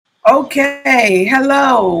Okay,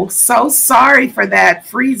 hello. So sorry for that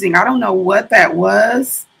freezing. I don't know what that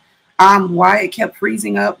was, why it kept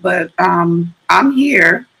freezing up, but I'm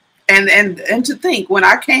here. And to think when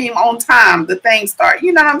I came on time, the thing start.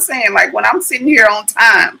 You know what I'm saying? Like when I'm sitting here on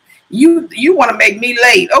time, you want to make me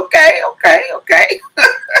late. Okay, okay, okay.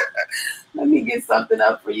 Let me get something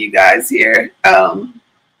up for you guys here. Trying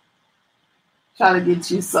to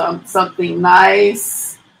get you something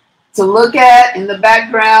nice to look at in the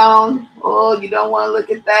background. Oh, you don't want to look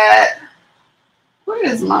at that. Where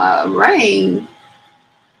is my rain?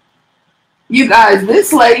 You guys,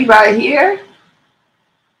 this lady right here,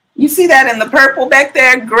 you see that in the purple back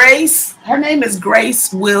there? Grace, her name is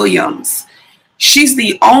Grace Williams. She's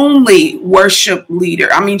the only worship leader.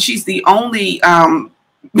 I mean, she's the only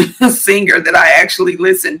singer that I actually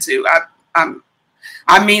listen to.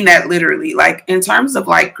 I mean that literally. Like in terms of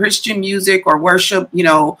like Christian music or worship,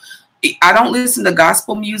 I don't listen to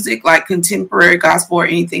gospel music, like contemporary gospel or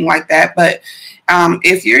anything like that. But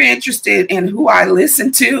if you're interested in who I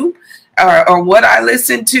listen to or what I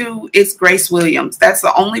listen to, it's Grace Williams. That's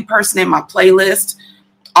the only person in my playlist.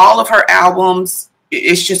 All of her albums,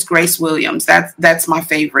 it's just Grace Williams. That's my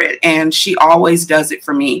favorite. And she always does it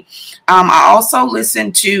for me. I also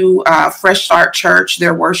listen to Fresh Start Church,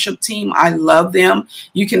 their worship team. I love them.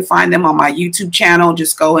 You can find them on my YouTube channel.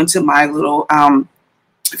 Just go into my little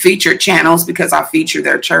featured channels because I feature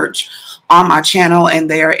their church on my channel, and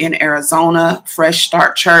they are in Arizona. Fresh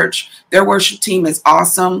Start Church, their worship team is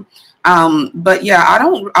awesome. But yeah,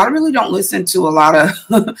 I really don't listen to a lot of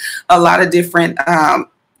a lot of different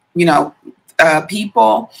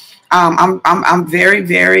people. I'm very,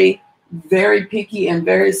 very, very picky and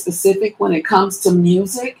very specific when it comes to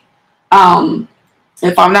music.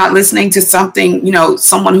 If I'm not listening to something,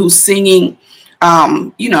 someone who's singing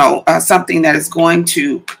something that is going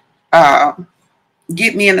to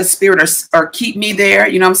get me in the spirit or keep me there.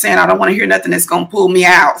 You know what I'm saying? I don't want to hear nothing that's going to pull me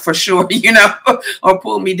out for sure, or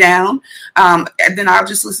pull me down. And then I'll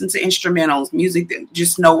just listen to instrumentals, music, that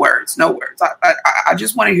just no words. I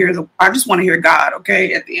just want to hear God.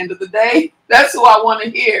 Okay. At the end of the day, that's who I want to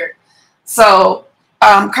hear. So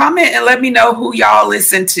comment and let me know who y'all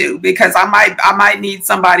listen to, because I might need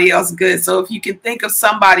somebody else good. So if you can think of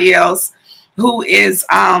somebody else who is,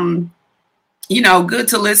 good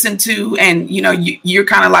to listen to, and you're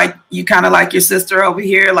kind of like your sister over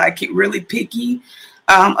here, like really picky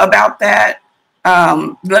about that.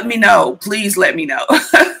 Let me know, please let me know.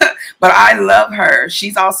 But I love her.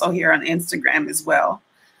 She's also here on Instagram as well.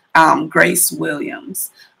 Grace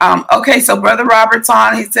Williams. Okay, so Brother Robert's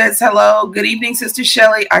on. He says, hello, good evening, Sister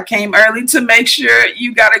Shelley. I came early to make sure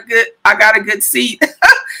I got a good seat.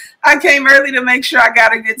 I came early to make sure I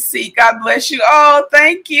got a good seat. God bless you. Oh,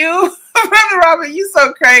 thank you. Brother Robert, you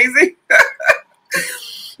so crazy.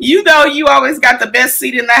 You always got the best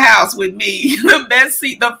seat in the house with me. The best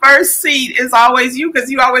seat, the first seat is always you,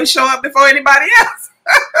 because you always show up before anybody else.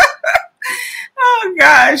 Oh,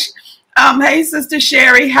 gosh. Hey, Sister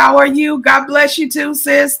Sherry, how are you? God bless you too,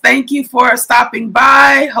 sis. Thank you for stopping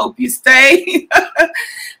by. Hope you stay.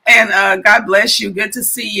 And God bless you. Good to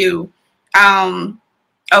see you.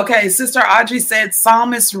 Okay, Sister Audrey said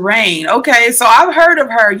Psalmist Rain. Okay, so I've heard of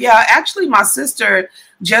her. Yeah, actually, my sister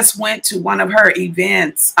just went to one of her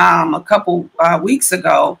events a couple weeks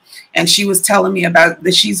ago, and she was telling me about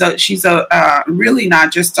that. She's really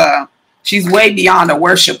not just she's way beyond a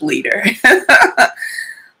worship leader.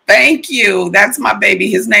 Thank you. That's my baby.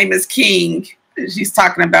 His name is King. She's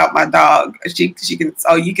talking about my dog. She can.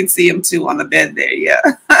 Oh, you can see him too on the bed there. Yeah.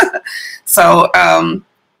 So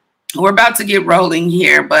we're about to get rolling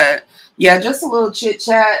here, but yeah, just a little chit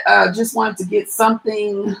chat. Just wanted to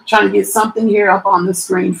trying to get something here up on the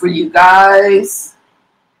screen for you guys.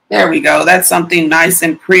 There we go. That's something nice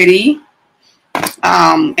and pretty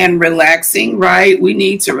and relaxing, right? We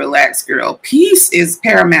need to relax, girl. Peace is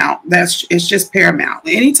paramount. It's just paramount.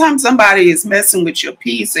 Anytime somebody is messing with your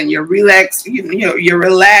peace and you're relaxed, your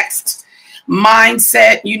relaxed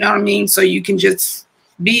mindset, you know what I mean? So you can just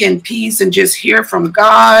be in peace and just hear from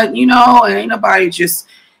God, and ain't nobody just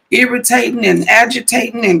irritating and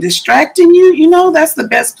agitating and distracting you. That's the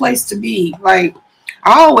best place to be. Like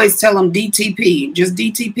I always tell them, DTP, just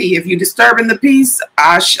DTP. If you're disturbing the peace,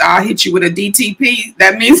 I'll hit you with a DTP.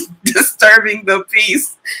 That means disturbing the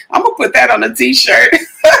peace. I'm gonna put that on a t-shirt.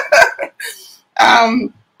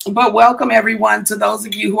 But welcome everyone, to those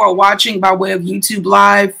of you who are watching by way of YouTube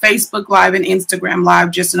Live, Facebook Live, and Instagram Live.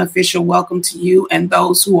 Just an official welcome to you, and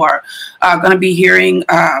those who are going to be hearing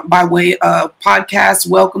by way of podcast,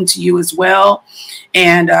 welcome to you as well.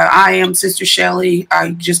 And I am Sister Shelley.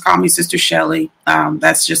 Just call me Sister Shelley.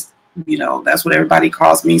 That's just You know, that's what everybody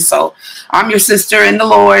calls me. So I'm your sister in the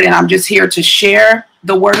Lord, and I'm just here to share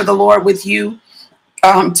the word of the Lord with you.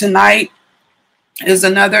 Tonight is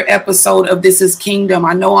another episode of This is Kingdom.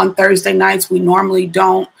 I know on Thursday nights we normally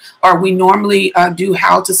do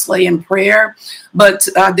How to Slay in Prayer, but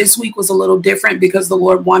this week was a little different because the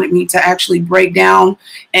Lord wanted me to actually break down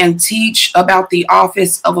and teach about the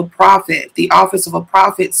office of a prophet,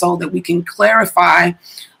 so that we can clarify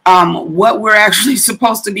what we're actually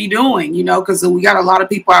supposed to be doing, you know, because we got a lot of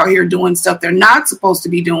people out here doing stuff they're not supposed to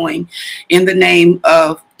be doing in the name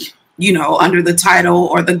of, you know, under the title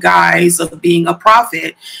or the guise of being a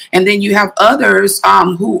prophet. And then you have others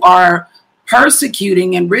who are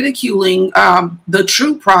persecuting and ridiculing the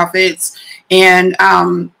true prophets and,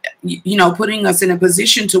 you know, putting us in a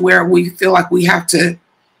position to where we feel like we have to,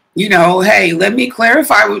 you know, hey, let me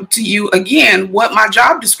clarify to you again what my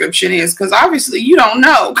job description is, because obviously you don't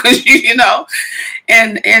know, because you know,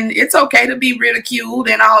 and it's okay to be ridiculed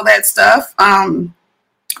and all that stuff.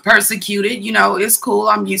 Persecuted, you know, it's cool.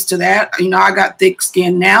 I'm used to that. You know, I got thick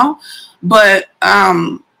skin now, but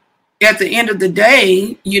at the end of the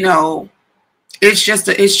day, you know, it's just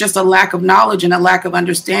a lack of knowledge and a lack of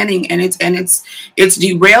understanding, and it's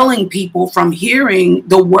derailing people from hearing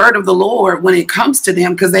the word of the Lord when it comes to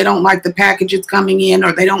them, because they don't like the package it's coming in,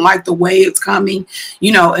 or they don't like the way it's coming,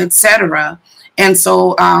 you know, etc. And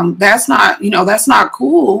so that's not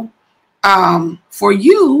cool for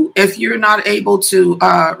you if you're not able to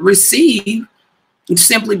receive,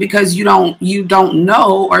 simply because you don't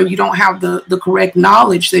know, or you don't have the correct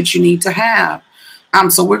knowledge that you need to have.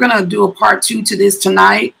 So we're going to do a part 2 to this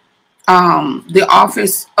tonight. The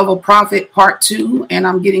Office of a Prophet part 2. And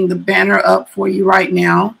I'm getting the banner up for you right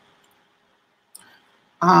now.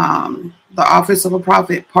 The Office of a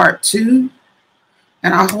Prophet part 2.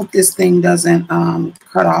 And I hope this thing doesn't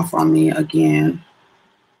cut off on me again,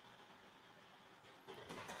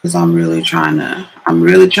 because I'm really trying to,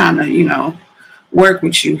 you know, work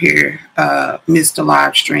with you here, Mr.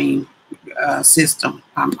 Live Stream system.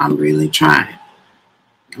 I'm really trying.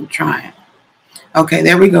 I'm trying. Okay,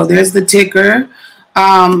 there we go. There's the ticker.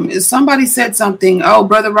 Somebody said something. Oh,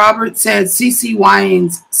 Brother Robert said CC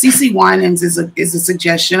Winans is a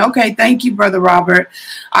suggestion. Okay, thank you, Brother Robert.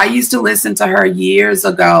 I used to listen to her years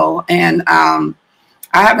ago, and I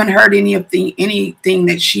haven't heard anything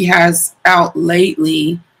that she has out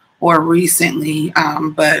lately or recently.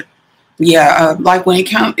 But yeah, like when it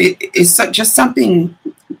comes, it's just something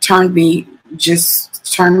turned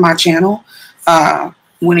my channel.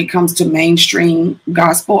 When it comes to mainstream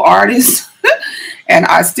gospel artists, and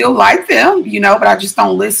I still like them, you know, but I just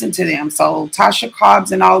don't listen to them. So Tasha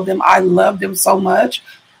Cobbs and all of them, I love them so much,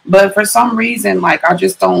 but for some reason, like, I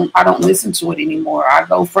don't listen to it anymore. I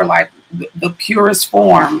go for like the purest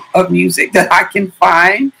form of music that I can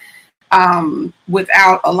find,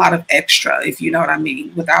 without a lot of extra, if you know what I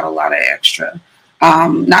mean, without a lot of extra.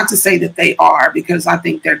 Not to say that they are, because I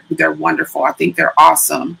think they're wonderful. I think they're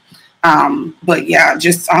awesome. But yeah,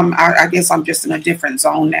 I guess I'm just in a different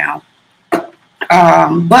zone now.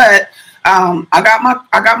 But I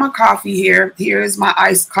got my coffee here. Here is my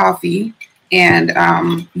iced coffee. And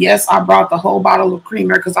yes, I brought the whole bottle of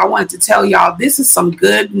creamer because I wanted to tell y'all this is some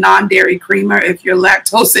good non-dairy creamer if you're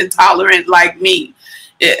lactose intolerant like me.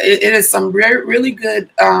 It is some really good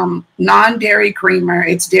non-dairy creamer.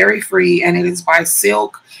 It's dairy-free, and it is by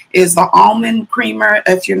Silk. Is the almond creamer.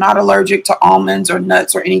 If you're not allergic to almonds or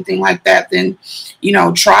nuts or anything like that, then, you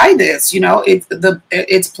know, try this. You know,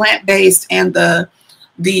 it's plant-based, and there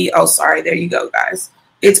you go, guys.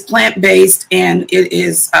 It's plant-based, and it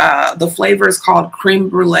is the flavor is called creme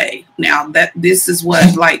brulee. Now this is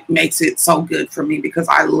what like makes it so good for me, because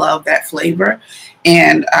I love that flavor.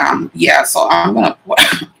 And yeah, so I'm gonna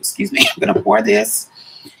pour this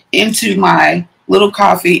into my little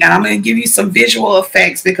coffee, and I'm gonna give you some visual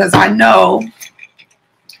effects, because I know,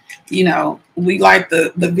 you know, we like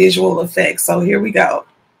the visual effects. So here we go.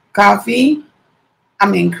 Cream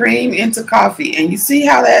into coffee, and you see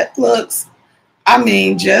how that looks? I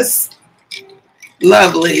mean, just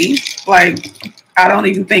lovely. Like, I don't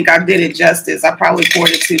even think I did it justice. I probably poured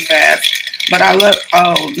it too fast. But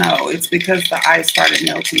oh no, it's because the ice started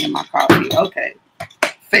melting in my coffee. Okay,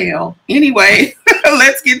 fail. Anyway,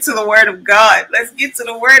 let's get to the word of God. Let's get to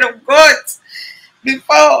the word of God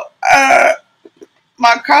before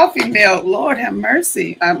my coffee melt. Lord have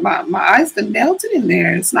mercy. My ice done melted in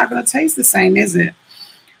there. It's not going to taste the same, is it?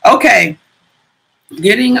 Okay,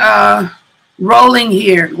 getting rolling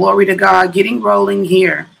here. Glory to God. Getting rolling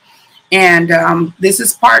here. And this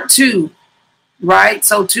is part 2, right?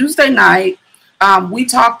 So Tuesday night, we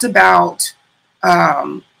talked about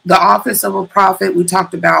the office of a prophet. We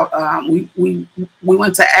talked about, we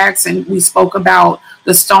went to Acts and we spoke about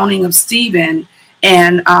the stoning of Stephen,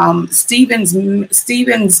 and Stephen's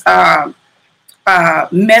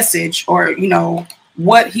message, or,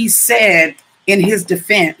 what he said in his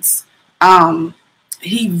defense.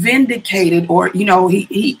 He vindicated, or,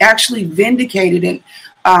 he actually vindicated it,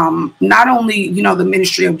 not only, the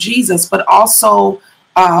ministry of Jesus, but also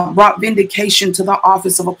brought vindication to the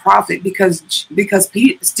office of a prophet, because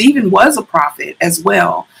Stephen was a prophet as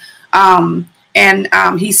well.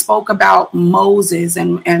 And he spoke about Moses,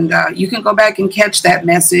 and you can go back and catch that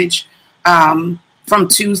message from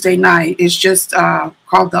Tuesday night. It's just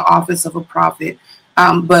called The Office of a Prophet.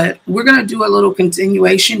 But we're going to do a little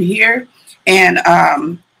continuation here.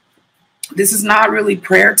 And this is not really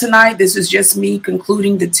prayer tonight. This is just me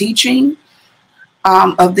concluding the teaching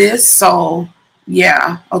of this. So,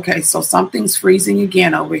 yeah. Okay, so something's freezing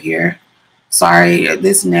again over here. Sorry,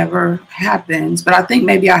 this never happens. But I think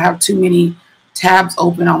maybe I have too many tabs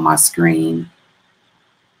open on my screen.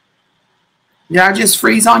 Did I just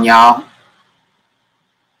freeze on y'all?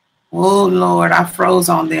 Oh, Lord, I froze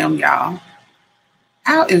on them, y'all.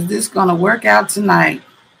 How is this going to work out tonight?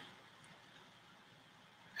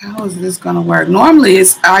 How is this going to work? Normally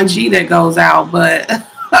it's IG that goes out, but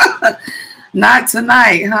not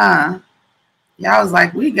tonight, huh? Y'all was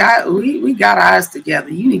like, we got ours together.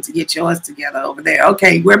 You need to get yours together over there.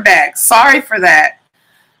 Okay, we're back. Sorry for that.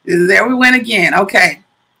 There we went again. Okay.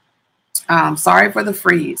 Sorry for the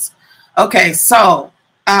freeze. Okay, so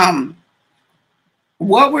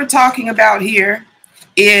what we're talking about here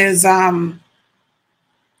is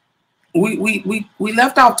we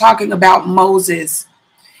left off talking about Moses,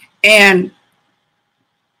 and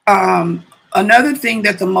another thing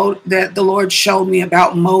that the Lord showed me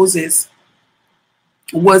about Moses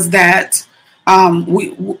was that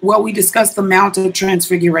we discussed the Mount of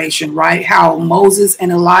Transfiguration, right? How Moses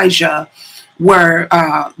and Elijah were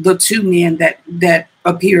the two men that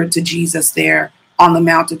appeared to Jesus there on the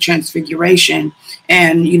Mount of Transfiguration.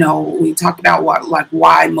 And, we talked about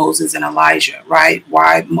why Moses and Elijah, right?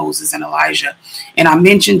 Why Moses and Elijah. And I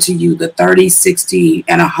mentioned to you the 30, 60,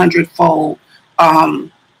 and 100-fold. I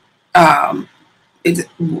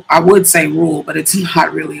would say rule, but it's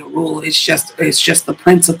not really a rule. It's just the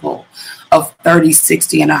principle of 30,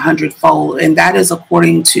 60, and 100-fold. And that is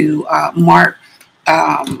according to Mark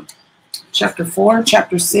chapter 4,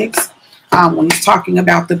 chapter 6. When he's talking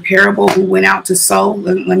about the parable who went out to sow.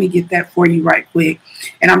 Let me get that for you right quick.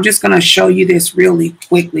 And I'm just going to show you this really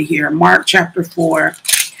quickly here. Mark chapter 4,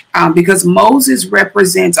 because Moses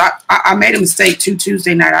represents, I made a mistake too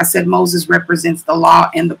Tuesday night. I said Moses represents the law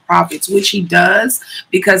and the prophets, which he does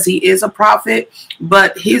because he is a prophet.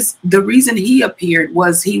 But the reason he appeared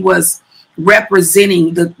was he was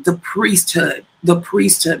representing the priesthood,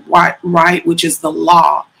 right, which is the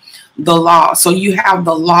law. The law. So you have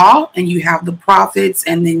the law and you have the prophets,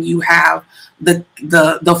 and then you have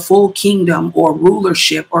the full kingdom or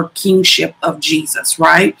rulership or kingship of Jesus,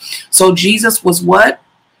 right? So Jesus was what?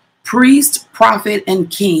 Priest, prophet, and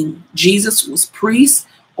king. Jesus was priest,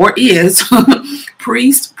 or is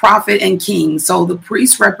priest, prophet, and king. So the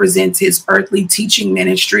priest represents his earthly teaching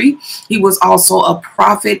ministry. He was also a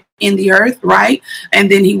prophet in the earth, right? And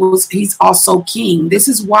then he's also king. This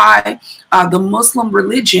is why the Muslim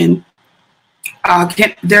religion,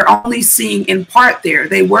 they're only seeing in part there.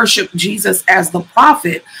 They worship Jesus as the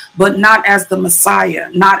prophet, but not as the Messiah,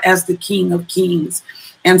 not as the King of Kings.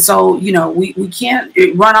 And so, we can't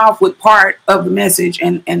run off with part of the message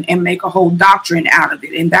and make a whole doctrine out of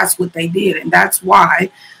it. And that's what they did. And that's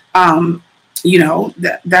why,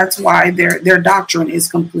 that's why their doctrine is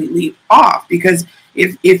completely off. Because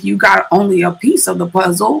if you got only a piece of the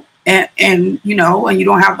puzzle, and you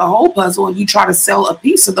don't have the whole puzzle, and you try to sell a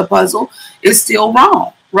piece of the puzzle, it's still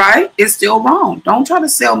wrong, right? It's still wrong. Don't try to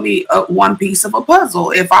sell me one piece of a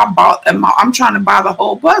puzzle. If I'm trying to buy the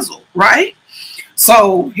whole puzzle, right?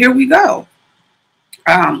 So here we go.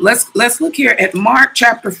 Let's look here at Mark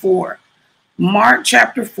chapter 4. Mark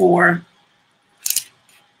chapter 4.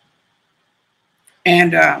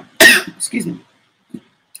 And excuse me.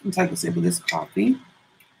 Let me take a sip of this coffee.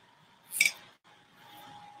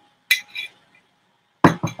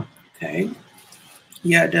 Okay.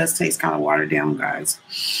 Yeah, it does taste kind of watered down, guys.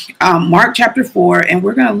 Mark chapter 4, and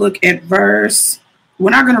we're going to look at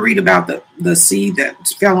we're not going to read about the seed that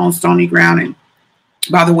fell on stony ground and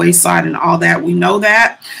by the wayside and all that. We know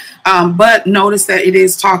that. But notice that it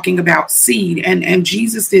is talking about seed, and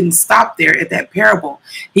Jesus didn't stop there at that parable.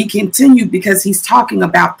 He continued because he's talking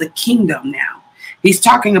about the kingdom now. He's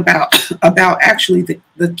talking about actually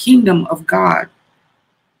the kingdom of God.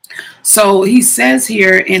 So he says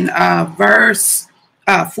here in verse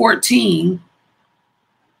 14,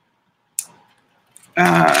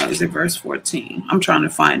 is it verse 14? I'm trying to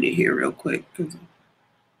find it here real quick.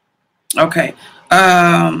 Okay.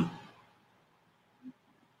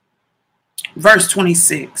 Verse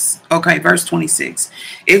 26. Okay, verse 26.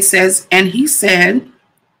 It says, and he said,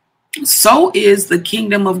 so is the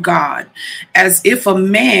kingdom of God, as if a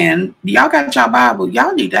man, y'all got y'all Bible,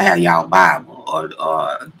 y'all need to have y'all Bible or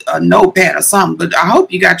a notepad or something, but I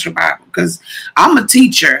hope you got your Bible, because I'm a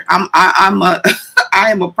teacher. I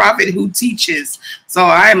am a prophet who teaches. So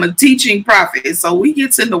I am a teaching prophet. So we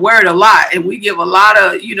get in the word a lot, and we give a lot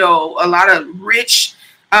of rich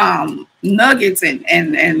nuggets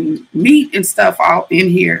and meat and stuff all in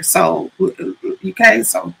here. So okay,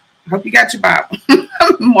 so I hope you got your Bible.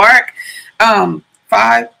 Mark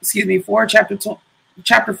 4,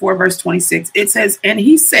 chapter 4, verse 26. It says, and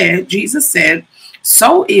he said, Jesus said,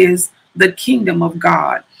 so is the kingdom of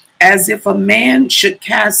God, as if a man should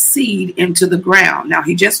cast seed into the ground. Now,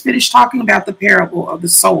 he just finished talking about the parable of the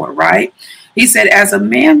sower, right? He said, as a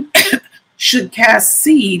man should cast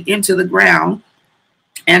seed into the ground,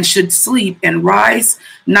 and should sleep and rise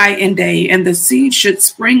night and day, and the seed should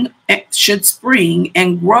spring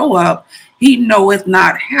and grow up, he knoweth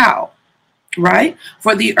not how. Right?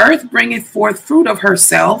 For the earth bringeth forth fruit of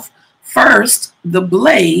herself, first the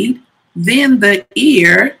blade, then the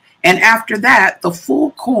ear, and after that the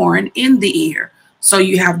full corn in the ear. So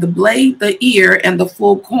you have the blade, the ear, and the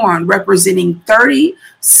full corn, representing 30,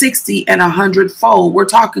 60, and 100-fold. We're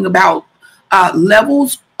talking about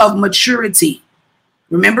levels of maturity.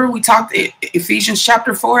 Remember, we talked, Ephesians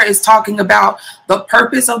chapter 4 is talking about the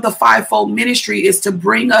purpose of the fivefold ministry is to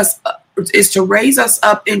raise us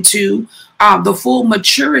up into the full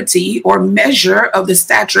maturity or measure of the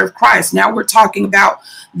stature of Christ. Now we're talking about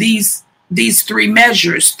these three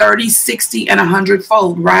measures, 30, 60, and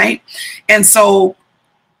 100-fold, right? And so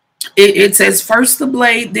it says first the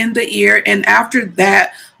blade, then the ear, and after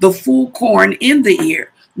that, the full corn in the ear.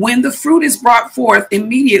 When the fruit is brought forth,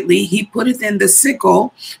 immediately he putteth in the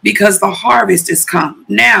sickle, because the harvest is come.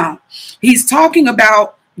 Now, he's talking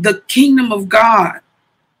about the kingdom of God,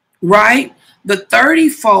 right? The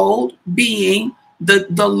 30-fold being the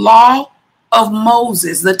law of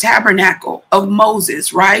Moses, the tabernacle of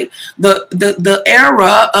Moses, right? The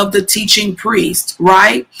era of the teaching priest,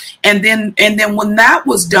 right? And then when that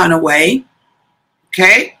was done away,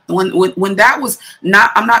 okay, when that was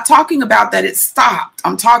not, I'm not talking about that it stopped.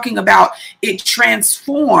 I'm talking about it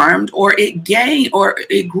transformed, or it gained, or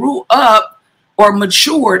it grew up or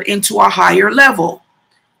matured into a higher level.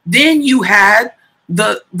 Then you had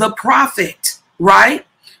the prophet, right?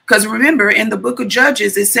 Because remember, in the book of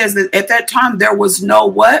Judges, it says that at that time there was no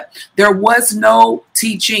what? There was no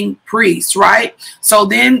teaching priest, right? So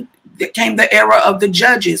then came the era of the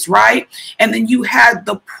judges, right? And then you had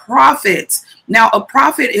the prophets. Now, a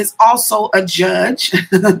prophet is also a judge.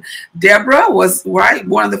 Deborah was, right,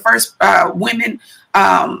 one of the first women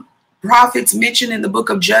prophets mentioned in the book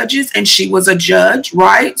of Judges, and she was a judge,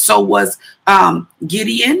 right? So was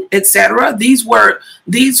Gideon, etc. These were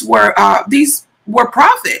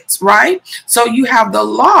prophets, right? So you have the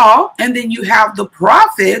law, and then you have the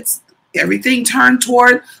prophets. Everything turned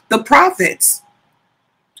toward the prophets.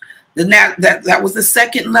 Then that was the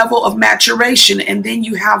second level of maturation. And then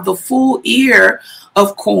you have the full ear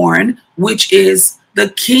of corn, which is the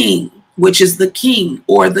king,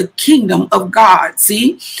 or the kingdom of God.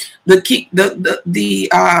 See, the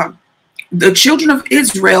children of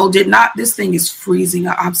Israel did not, this thing is freezing.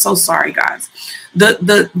 I'm so sorry, guys.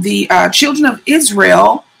 The children of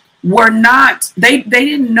Israel were not, they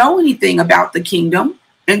didn't know anything about the kingdom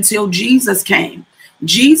until Jesus came.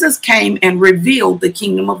 Jesus came and revealed the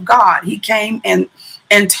kingdom of God. He came and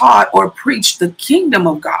taught or preached the kingdom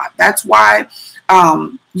of God. That's why,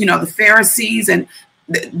 the Pharisees, and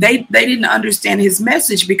they didn't understand his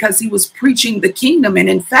message, because he was preaching the kingdom. And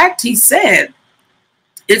in fact, he said,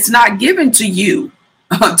 it's not given to you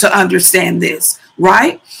to understand this,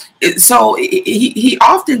 right? So he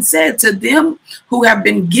often said to them who have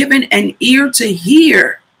been given an ear to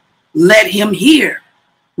hear, let him hear,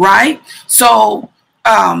 right? So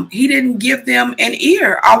he didn't give them an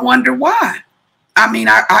ear. I wonder why. I mean,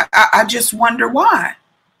 I just wonder why.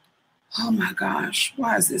 Oh my gosh,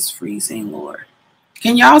 why is this freezing, Lord?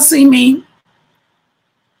 Can y'all see me?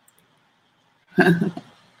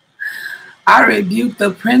 I rebuke the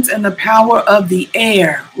prince and the power of the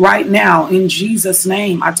air right now in Jesus'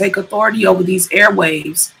 name. I take authority over these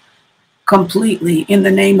airwaves completely in the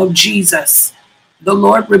name of Jesus. The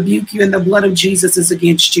Lord rebuke you, and the blood of Jesus is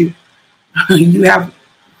against you. You have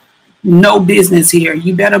No business here.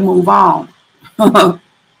 You better move on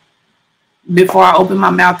before I open my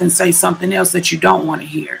mouth and say something else that you don't want to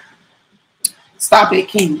hear. Stop it,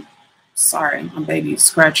 King. Sorry, my baby is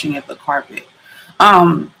scratching at the carpet.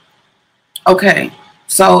 Okay.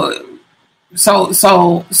 So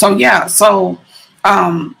yeah. So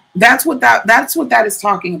that's what that is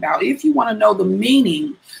talking about. If you want to know the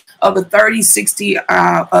meaning of the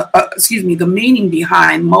 30-60, the meaning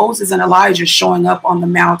behind Moses and Elijah showing up on the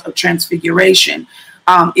Mount of Transfiguration,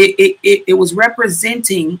 it was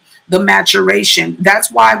representing the maturation.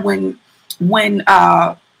 That's why when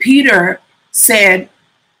Peter said,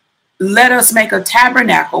 "Let us make a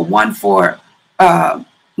tabernacle, one for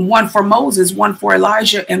Moses, one for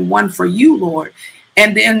Elijah, and one for you, Lord."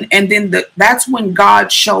 And then that's when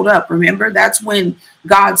God showed up. Remember, that's when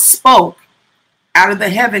God spoke out of the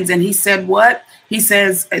heavens, and he said what? He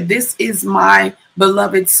says, "This is my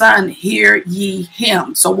beloved son, hear ye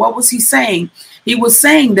him." So what was he saying? He was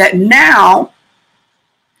saying that now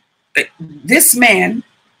this man,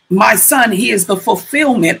 my son, he is the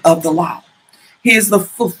fulfillment of the law. He is the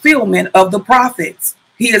fulfillment of the prophets.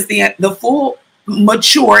 He is the full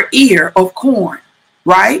mature ear of corn,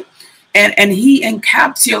 right? And he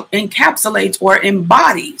encapsulates or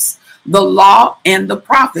embodies the law and the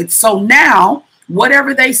prophets. So now,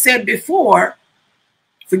 whatever they said before,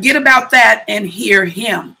 forget about that and hear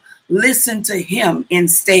him. Listen to him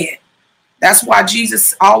instead. That's why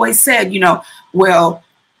Jesus always said, well,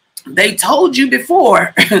 they told you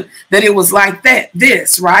before that it was like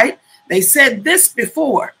this, right? They said this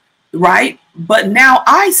before, right? But now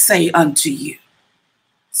I say unto you.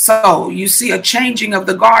 So you see a changing of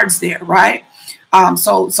the guards there, right?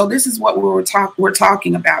 So this is what we're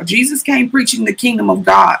talking about. Jesus came preaching the kingdom of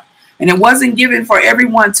God, and it wasn't given for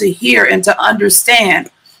everyone to hear and to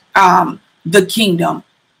understand the kingdom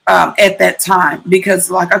at that time,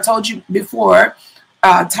 because like I told you before,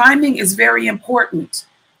 timing is very important.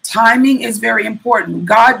 Timing is very important.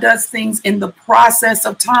 God does things in the process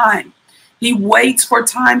of time. He waits for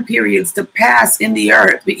time periods to pass in the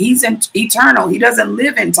earth. He's eternal. He doesn't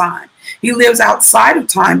live in time. He lives outside of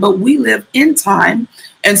time, but we live in time.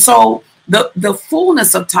 And so the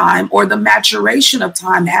fullness of time, or the maturation of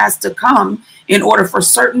time, has to come in order for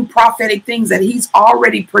certain prophetic things that he's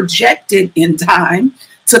already projected in time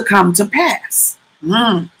to come to pass.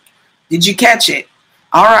 Did you catch it?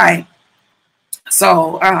 All right.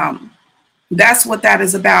 So that's what that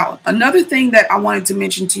is about. Another thing that I wanted to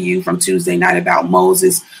mention to you from Tuesday night about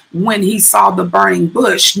Moses when he saw the burning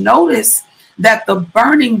bush. Notice that the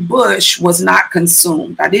burning bush was not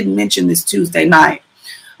consumed. I didn't mention this Tuesday night,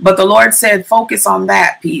 but the Lord said, focus on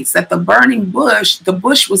that piece, that the burning bush, the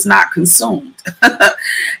bush was not consumed.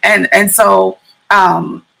 and so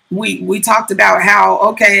we talked about how,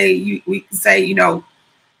 okay, we say,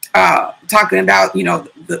 talking about,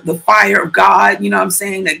 the fire of God, I'm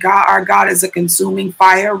saying that our God is a consuming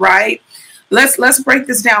fire, right? Let's break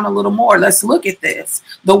this down a little more. Let's look at this.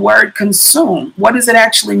 The word consume, what does it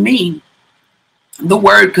actually mean? The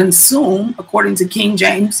word consume, according to King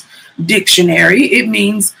James Dictionary, it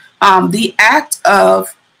means the act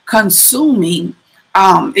of consuming.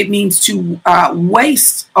 It means to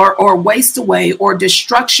waste or waste away, or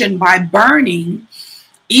destruction by burning,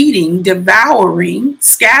 eating, devouring,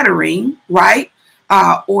 scattering, right?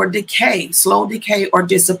 Or decay, slow decay or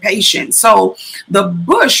dissipation. So the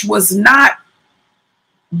bush was not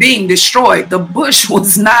being destroyed. The bush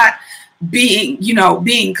was not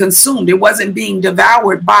being consumed. It wasn't being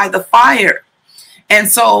devoured by the fire. And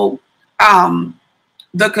so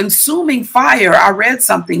the consuming fire, I read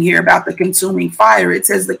something here about the consuming fire. It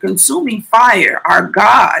says the consuming fire, our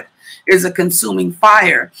God is a consuming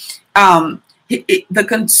fire. The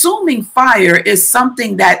consuming fire is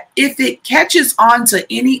something that if it catches on to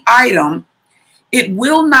any item, it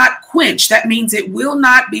will not quench. That means it will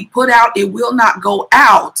not be put out. It will not go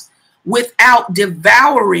out without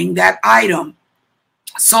devouring that item.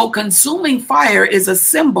 So consuming fire is a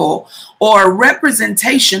symbol or a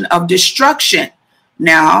representation of destruction.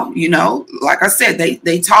 Now, like I said,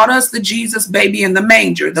 they taught us the Jesus baby in the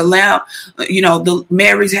manger, the lamb, the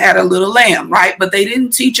Mary's had a little lamb, right? But they didn't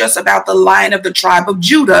teach us about the Lion of the tribe of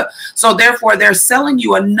Judah. So therefore, they're selling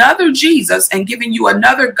you another Jesus and giving you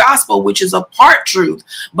another gospel, which is a part truth,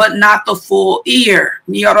 but not the full ear.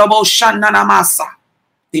 Did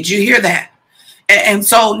you hear that? And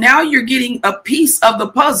so now you're getting a piece of the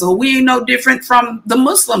puzzle. We ain't no different from the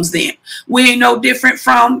Muslims then. We ain't no different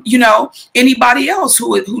from, anybody else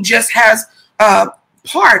who just has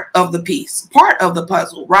part of the piece, part of the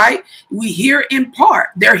puzzle, right? We hear in part.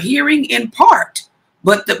 They're hearing in part.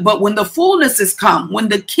 But when the fullness has come, when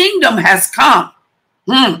the kingdom has come,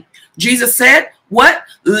 Jesus said, what?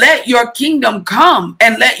 Let your kingdom come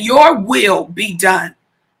and let your will be done.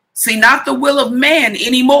 See, not the will of man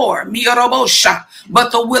anymore,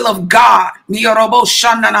 but the will of God.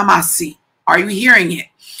 Are you hearing it?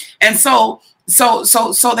 And so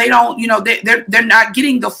they don't, they're not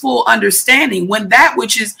getting the full understanding when that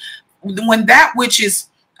which is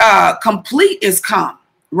complete is come,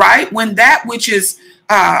 right? When that which is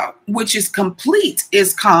complete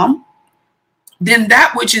is come, then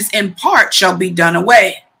that which is in part shall be done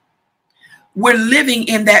away. We're living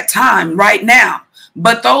in that time right now.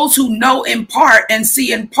 But those who know in part and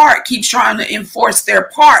see in part keep trying to enforce their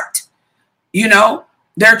part.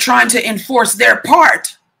 They're trying to enforce their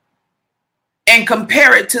part and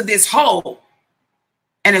compare it to this whole.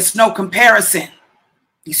 And it's no comparison.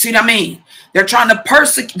 You see what I mean? They're trying to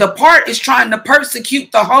persecute. The part is trying to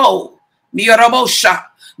persecute the whole.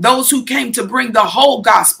 Those who came to bring the whole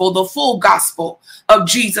gospel, the full gospel of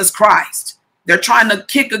Jesus Christ. They're trying to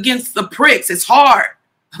kick against the pricks. It's hard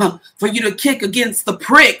for you to kick against the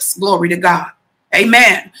pricks. Glory to God.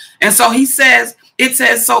 Amen. And so it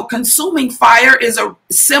says, so consuming fire is a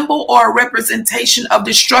symbol or a representation of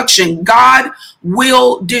destruction. God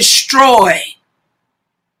will destroy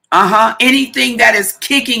anything that is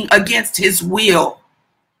kicking against his will.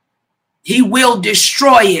 He will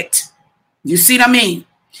destroy it. You see what I mean?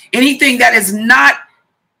 Anything that is not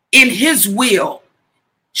in his will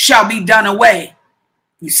shall be done away.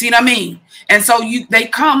 You see what I mean? And so they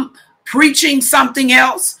come preaching something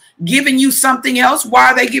else, giving you something else. Why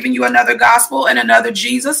are they giving you another gospel and another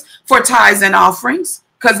Jesus? For tithes and offerings,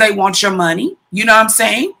 because they want your money. You know what I'm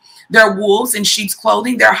saying? They're wolves in sheep's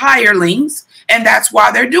clothing. They're hirelings, and that's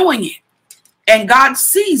why they're doing it. And God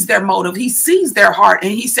sees their motive. He sees their heart.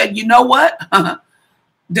 And he said, you know what?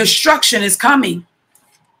 Destruction is coming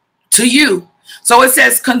to you. So it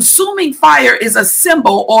says consuming fire is a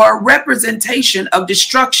symbol or a representation of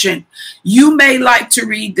destruction. You may like to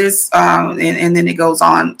read this, and then it goes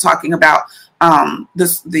on talking about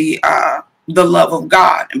the love of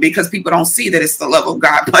God, and because people don't see that it's the love of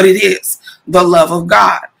God, but it is the love of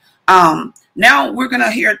God. Now we're gonna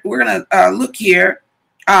look here,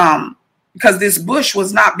 because this bush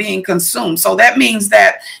was not being consumed. So that means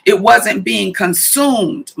that it wasn't being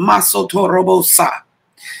consumed. Masotorobosa.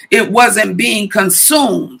 It wasn't being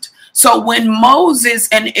consumed. So when Moses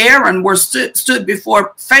and Aaron were stood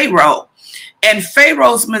before Pharaoh, and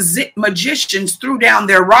Pharaoh's magicians threw down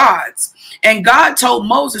their rods, and God told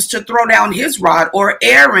Moses to throw down his rod, or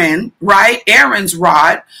Aaron, right? Aaron's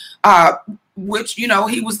rod, which, he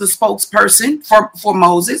was the spokesperson for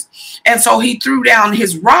Moses. And so he threw down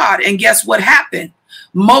his rod, and guess what happened?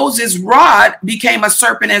 Moses' rod became a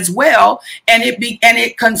serpent as well, and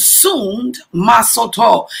it consumed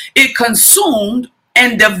masoto. It consumed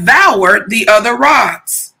and devoured the other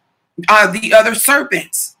rods, the other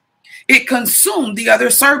serpents. It consumed the other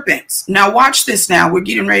serpents. Now watch this. Now we're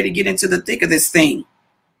getting ready to get into the thick of this thing.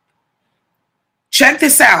 Check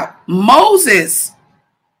this out. Moses,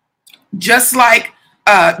 just like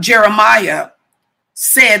Jeremiah,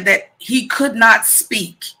 said that he could not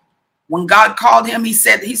speak. When God called him, he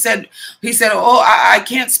said, oh, I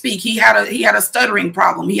can't speak. He had a stuttering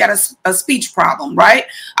problem. He had a speech problem, right?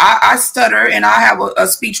 I stutter and I have a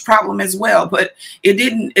speech problem as well, but it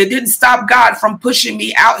didn't stop God from pushing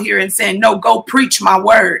me out here and saying, no, go preach my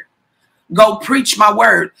word. Go preach my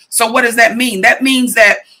word. So what does that mean? That means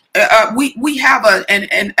that we have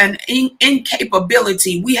an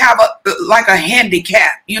incapability. We have a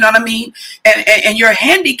handicap, you know what I mean? And your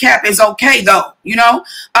handicap is okay though,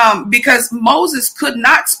 because Moses could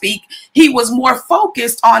not speak. He was more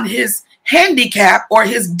focused on his handicap or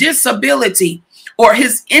his disability or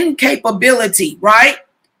his incapability, right?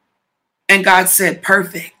 And God said,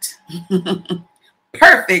 perfect.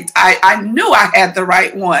 Perfect. I knew I had the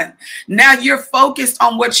right one. Now you're focused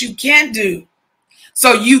on what you can do.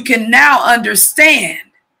 So you can now understand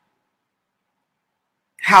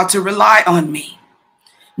how to rely on me.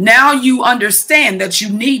 Now you understand that you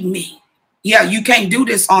need me. Yeah, you can't do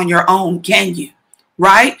this on your own, can you?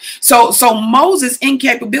 Right? So Moses'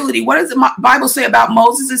 incapability, what does the Bible say about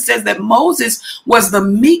Moses? It says that Moses was the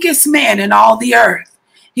meekest man in all the earth.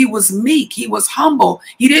 He was meek. He was humble.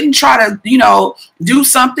 He didn't try to, do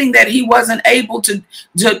something that he wasn't able to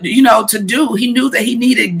do. He knew that he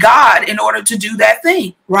needed God in order to do that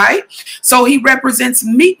thing, right? So he represents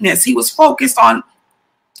meekness. He was focused on,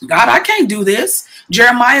 God, I can't do this.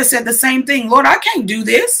 Jeremiah said the same thing. Lord, I can't do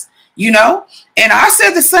this, and I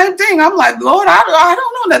said the same thing. I'm like, Lord, I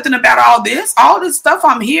don't know nothing about all this stuff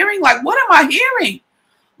I'm hearing. Like, what am I hearing?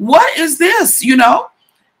 What is this?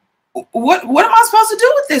 What am I supposed to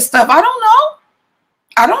do with this stuff? I don't know.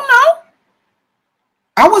 I don't know.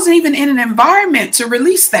 I wasn't even in an environment to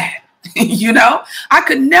release that. You know, I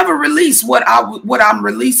could never release what I'm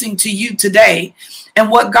releasing to you today, and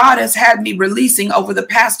what God has had me releasing over the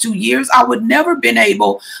past 2 years. I would never been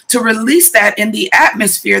able to release that in the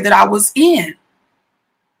atmosphere that I was in.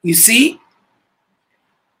 You see?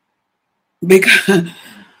 Because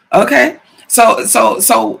okay. So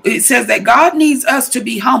it says that God needs us to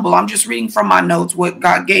be humble. I'm just reading from my notes what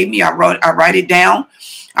God gave me. I write it down.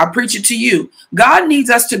 I preach it to you. God needs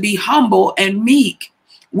us to be humble and meek,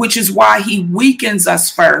 which is why he weakens us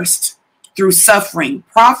first through suffering.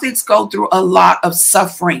 Prophets go through a lot of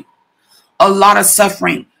suffering. A lot of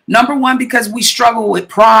suffering. Number one, because we struggle with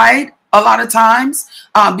pride a lot of times,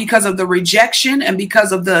 because of the rejection and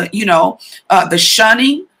because of the, the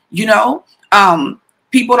shunning,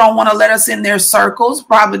 people don't want to let us in their circles.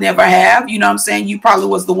 Probably never have. You know what I'm saying? You probably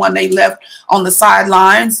was the one they left on the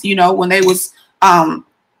sidelines, when they was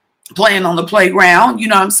playing on the playground. You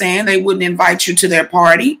know what I'm saying? They wouldn't invite you to their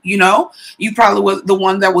party. You probably was the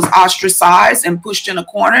one that was ostracized and pushed in a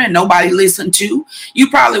corner and nobody listened to. You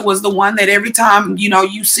probably was the one that every time,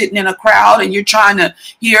 you sitting in a crowd and you're trying to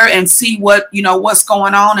hear and see what's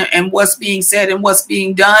going on and what's being said and what's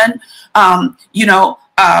being done,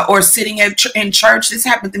 or sitting in church. This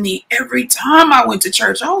happened to me every time I went to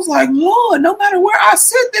church. I was like, Lord, no matter where I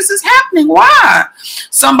sit, this is happening. Why?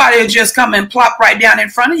 Somebody will just come and plop right down in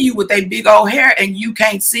front of you with their big old hair and you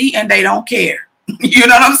can't see and they don't care. You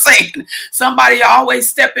know what I'm saying? Somebody always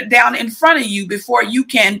stepping down in front of you before you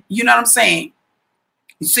can, you know what I'm saying?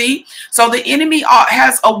 You see? So the enemy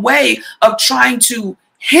has a way of trying to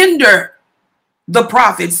hinder the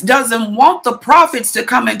prophets, doesn't want the prophets to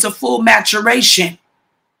come into full maturation.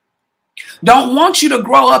 Don't want you to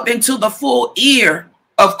grow up into the full ear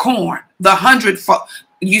of corn, the 100-fold.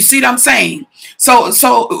 You see what I'm saying?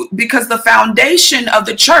 So because the foundation of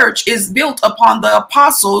the church is built upon the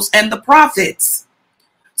apostles and the prophets.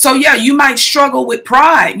 So yeah, you might struggle with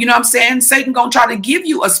pride. You know what I'm saying? Satan gonna try to give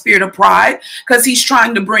you a spirit of pride because he's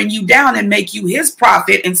trying to bring you down and make you his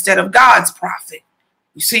prophet instead of God's prophet.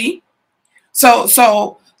 You see? So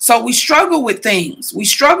we struggle with things.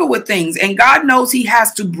 And God knows he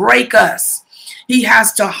has to break us. He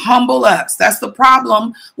has to humble us. That's the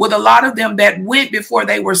problem with a lot of them that went before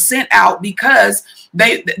they were sent out, because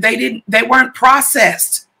they weren't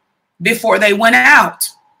processed before they went out.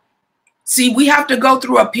 See, we have to go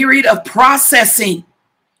through a period of processing,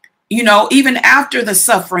 even after the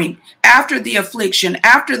suffering, after the affliction,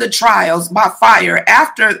 after the trials by fire,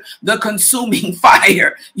 after the consuming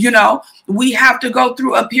fire. We have to go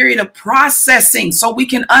through a period of processing so we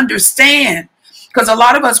can understand. Because a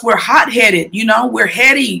lot of us, we're hot-headed, we're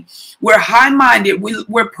heady, we're high-minded,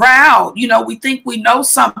 we're proud, we think we know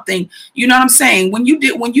something. You know what I'm saying? When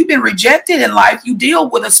you've been rejected in life, you deal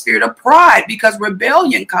with a spirit of pride because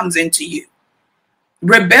rebellion comes into you.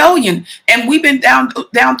 Rebellion. And we've been down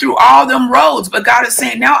through all them roads, but God is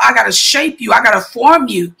saying, now I got to shape you. I got to form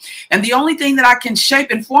you. And the only thing that I can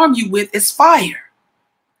shape and form you with is fire.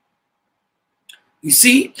 You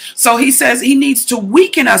see? So he says he needs to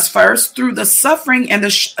weaken us first through the suffering and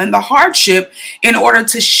the hardship in order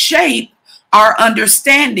to shape our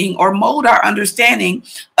understanding or mold our understanding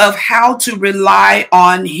of how to rely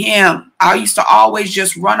on him. I used to always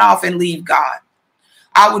just run off and leave God.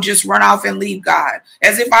 I would just run off and leave God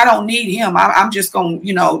as if I don't need him. I'm just going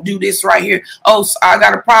to, do this right here. Oh, so I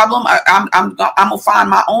got a problem. I'm going to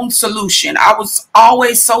find my own solution. I was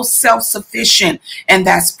always so self-sufficient, and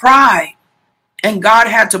that's pride. And God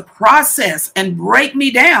had to process and break me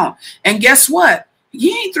down. And guess what?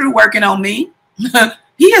 He ain't through working on me.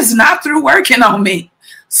 He is not through working on me.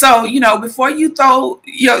 So, before you throw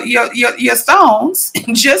your stones,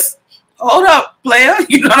 just hold up, player.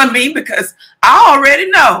 You know what I mean? Because I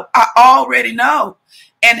already know.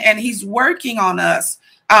 And he's working on us.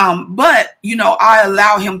 But I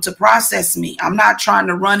allow him to process me. I'm not trying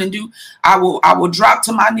to run and do. I will drop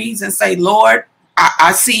to my knees and say, Lord,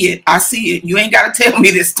 I see it. You ain't got to tell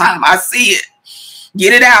me this time. I see it.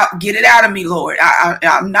 Get it out of me, Lord.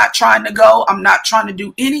 I'm not trying to go. I'm not trying to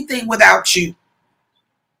do anything without you.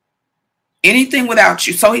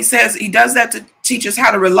 So he says he does that to teach us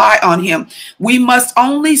how to rely on him. We must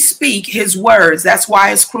only speak his words. That's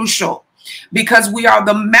why it's crucial, because we are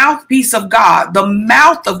the mouthpiece of God, the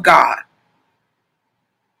mouth of God.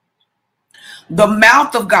 The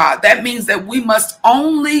mouth of God. That means that we must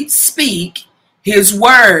only speak his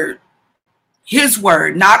word,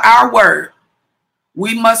 not our word.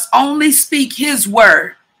 We must only speak his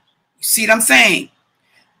word. You see what I'm saying?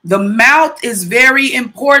 The mouth is very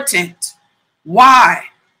important. Why?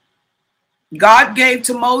 God gave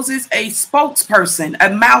to Moses a spokesperson, a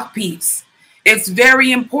mouthpiece. It's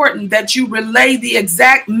very important that you relay the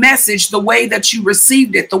exact message the way that you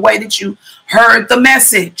received it, the way that you heard the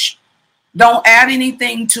message. Don't add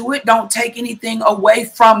anything to it. Don't take anything away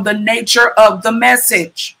from the nature of the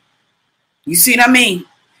message. You see what I mean?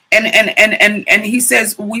 And he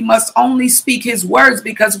says we must only speak his words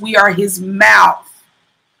because we are his mouth.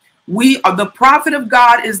 We are the prophet of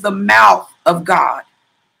God is the mouth of God.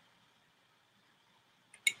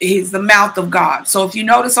 He's the mouth of God. So if you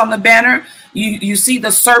notice on the banner, you see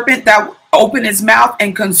the serpent that opened his mouth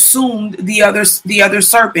and consumed the other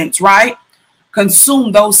serpents, right?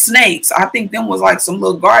 Consumed those snakes. I think them was like some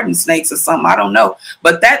little garden snakes or something. I don't know.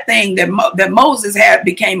 But that thing that Moses had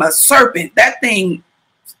became a serpent. That thing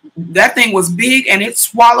was big, and it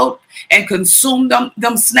swallowed and consumed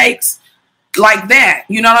them snakes like that.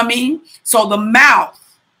 You know what I mean? So the mouth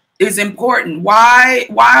is important. Why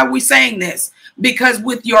are we saying this? Because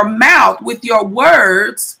with your mouth, with your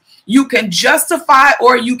words, you can justify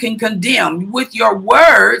or you can condemn. With your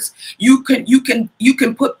words, you can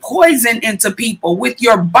put poison into people. With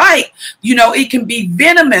your bite, it can be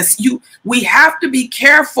venomous. We have to be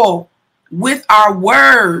careful with our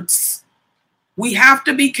words. We have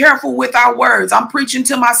to be careful with our words. I'm preaching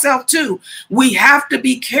to myself too. We have to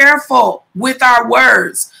be careful with our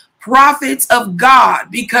words. Prophets of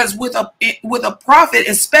God, because with a prophet,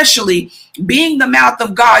 especially being the mouth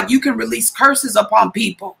of God, you can release curses upon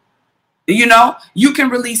people. You can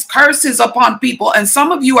release curses upon people. And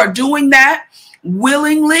some of you are doing that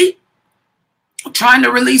willingly, trying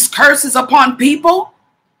to release curses upon people.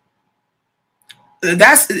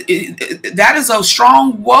 That is a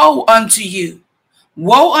strong woe unto you.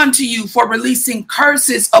 Woe unto you for releasing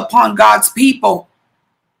curses upon God's people.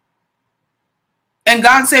 And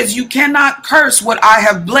God says, you cannot curse what I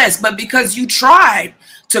have blessed, but because you tried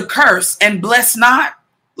to curse and bless not,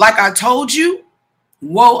 like I told you,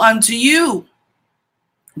 woe unto you.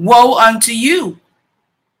 Woe unto you.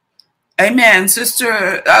 Amen. My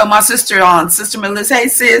sister Melissa, hey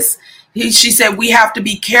sis, she said we have to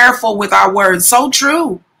be careful with our words. So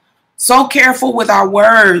true. So careful with our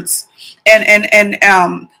words. And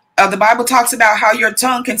the Bible talks about how your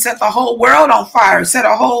tongue can set the whole world on fire, set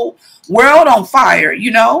a whole world on fire,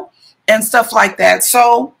 and stuff like that.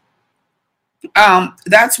 So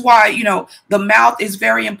that's why, the mouth is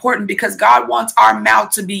very important, because God wants our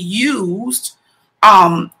mouth to be used,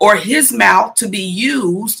 or his mouth to be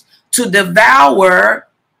used to devour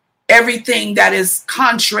everything that is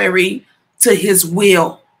contrary to his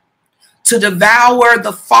will, to devour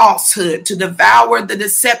the falsehood, to devour the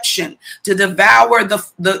deception, to devour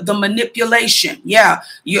the manipulation.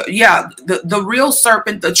 The real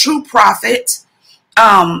serpent, the true prophet,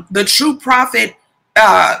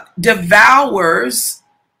 devours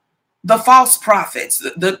the false prophets.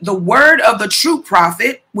 The word of the true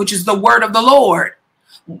prophet, which is the word of the Lord,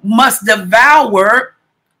 must devour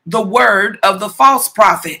the word of the false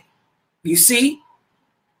prophet. You see?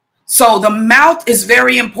 So the mouth is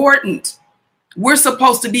very important. We're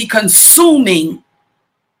supposed to be consuming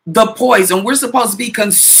the poison. We're supposed to be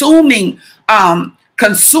consuming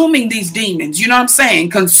these demons. You know what I'm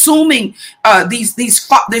saying? Consuming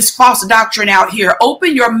this false doctrine out here.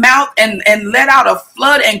 Open your mouth and let out a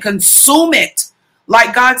flood and consume it.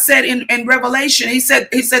 Like God said in Revelation, he said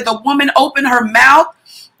the woman opened her mouth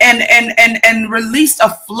and released a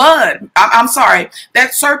flood. I'm sorry.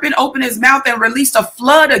 That serpent opened his mouth and released a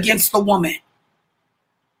flood against the woman.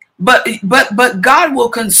 But God will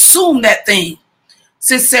consume that thing.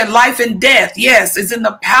 Sis said life and death, yes, is in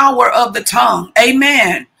the power of the tongue.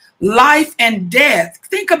 Amen. Life and death.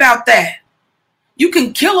 Think about that. You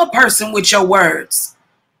can kill a person with your words.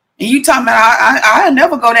 And you talking about, I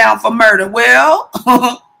never go down for murder. Well,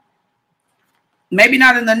 maybe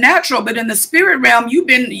not in the natural, but in the spirit realm, you've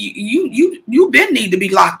been need to be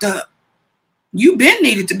locked up. You've been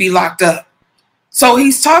needed to be locked up. So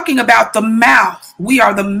he's talking about the mouth. We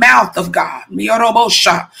are the mouth of God.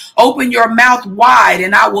 Open your mouth wide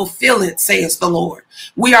and I will fill it, says the Lord.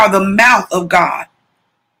 We are the mouth of God.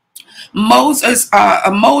 Moses'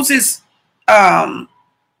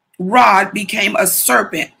 rod became a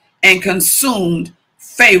serpent and consumed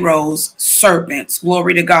Pharaoh's serpents.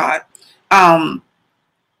 Glory to God. Now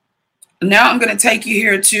I'm going to take you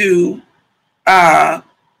here to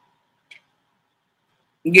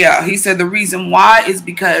he said the reason why is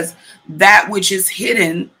because that which is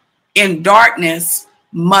hidden in darkness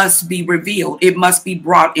must be revealed. It must be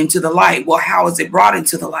brought into the light. Well, how is it brought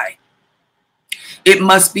into the light? It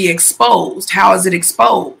must be exposed. How is it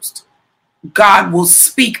exposed? God will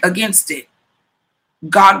speak against it.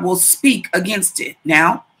 God will speak against it.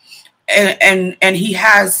 Now, and he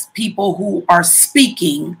has people who are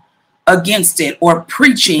speaking against it or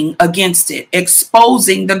preaching against it,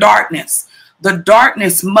 exposing the darkness. The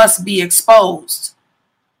darkness must be exposed,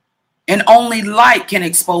 and only light can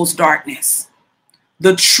expose darkness.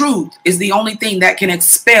 The truth is the only thing that can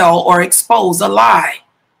expel or expose a lie.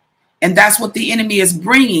 And that's what the enemy is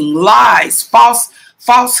bringing: lies,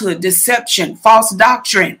 falsehood, deception, false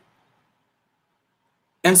doctrine.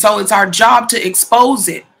 And so it's our job to expose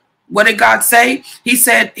it. What did God say? He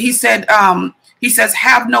says,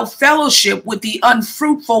 have no fellowship with the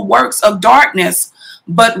unfruitful works of darkness,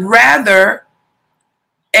 but rather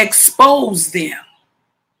expose them.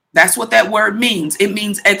 That's what that word means. It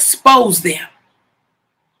means expose them.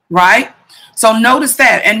 Right? So notice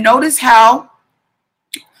that, and notice how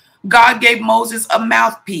God gave Moses a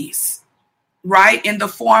mouthpiece, right? In the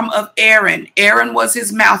form of Aaron. Aaron was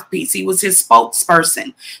his mouthpiece. He was his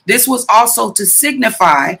spokesperson. This was also to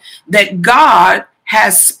signify that God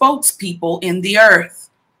has spokespeople in the earth.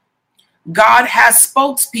 God has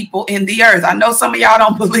spokespeople in the earth. I know some of y'all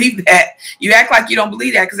don't believe that. You act like you don't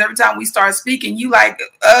believe that, because every time we start speaking, you like,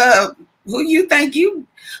 who are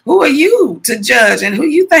you to judge, and who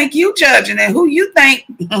you think you judging, and who you think,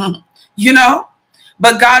 you know?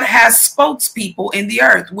 But God has spokespeople in the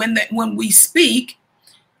earth. When we speak,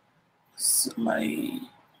 somebody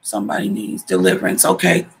needs deliverance.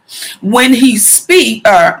 Okay. When we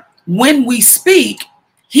speak,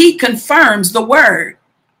 he confirms the word.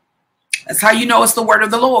 That's how you know it's the word of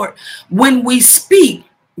the Lord. When we speak,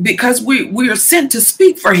 because we are sent to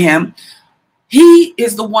speak for him, he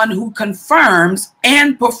is the one who confirms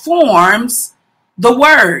and performs the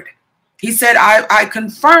word. He said, I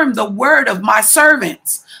confirm the word of my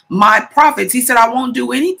servants, my prophets. He said, I won't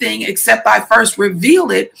do anything except I first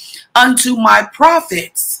reveal it unto my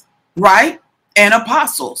prophets, right? And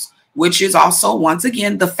apostles, which is also, once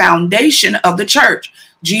again, the foundation of the church.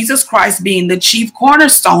 Jesus Christ being the chief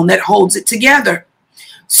cornerstone that holds it together.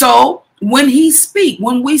 So when we speak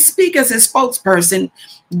as his spokesperson,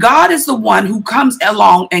 God is the one who comes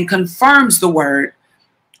along and confirms the word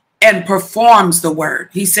and performs the word.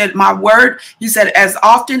 He said, my word, he said, as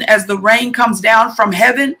often as the rain comes down from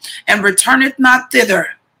heaven and returneth not thither,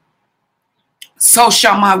 so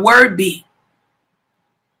shall my word be.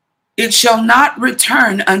 It shall not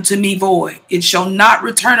return unto me void. It shall not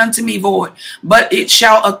return unto me void, but it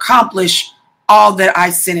shall accomplish all that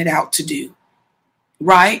I sent it out to do.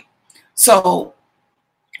 Right? So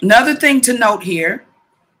another thing to note here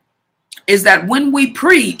is that when we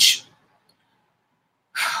preach,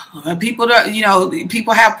 people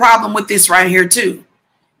have problem with this right here too.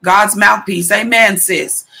 God's mouthpiece. Amen,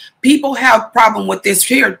 sis. People have problem with this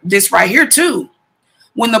right here too.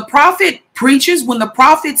 When the prophet preaches, when the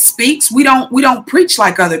prophet speaks, we don't preach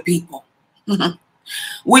like other people.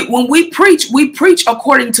 When we preach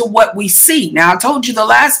according to what we see. Now, I told you the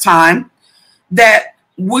last time that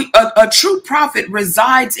a true prophet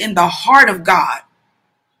resides in the heart of God.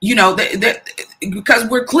 You know, because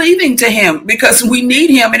we're cleaving to him, because we need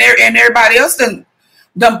him, and everybody else done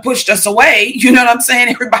pushed us away. You know what I'm saying?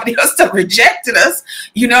 Everybody else done rejected us.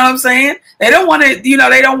 You know what I'm saying? They don't want to,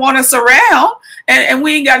 they don't want us around, and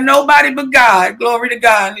we ain't got nobody but God. Glory to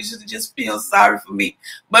God. You should just feel sorry for me.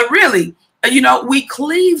 But really, we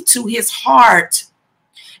cleave to his heart.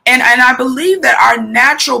 And I believe that our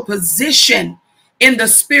natural position in the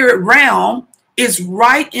spirit realm is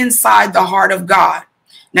right inside the heart of God.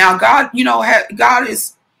 Now, God, God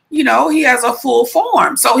is, he has a full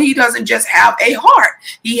form. So he doesn't just have a heart.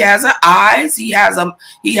 He has eyes. He has a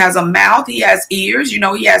mouth. He has ears.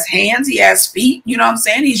 He has hands. He has feet. You know what I'm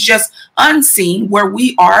saying? He's just unseen where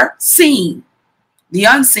we are seen. The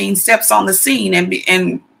unseen steps on the scene.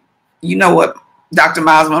 And you know what Dr.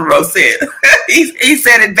 Miles Monroe said? he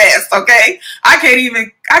said it best. Okay. I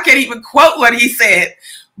can't even quote what he said,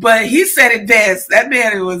 but he said it best. That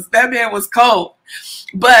man was cold.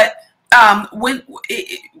 But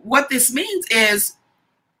what this means is,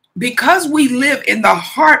 because we live in the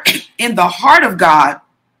heart of God,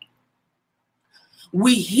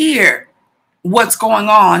 we hear what's going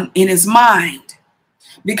on in his mind,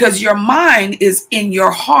 because your mind is in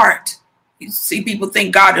your heart. You see, people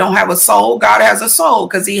think God don't have a soul. God has a soul,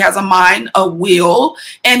 because he has a mind, a will,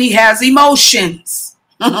 and he has emotions.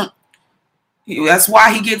 That's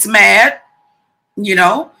why he gets mad.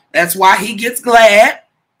 That's why he gets glad.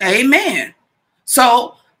 Amen.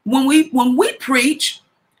 So when we preach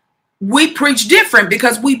different,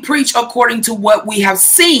 because we preach according to what we have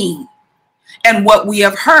seen and what we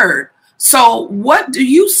have heard. So what do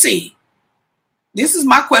you see? This is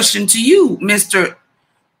my question to you, Mr.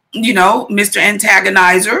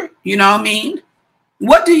 Antagonizer. You know what I mean?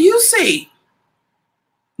 What do you see,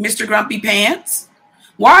 Mr. Grumpy Pants?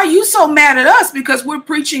 Why are you so mad at us because we're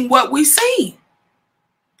preaching what we see?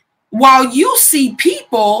 While you see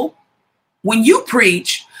people, when you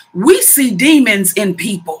preach, we see demons in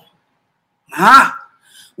people.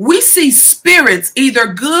 We see spirits, either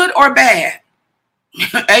good or bad.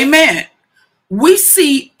 Amen. We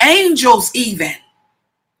see angels even.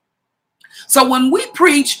 So when we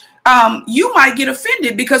preach, you might get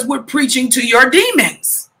offended because we're preaching to your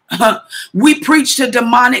demons. We preach to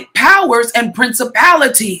demonic powers and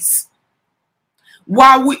principalities.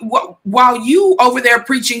 While you over there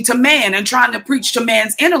preaching to man and trying to preach to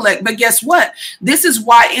man's intellect. But guess what? This is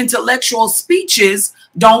why intellectual speeches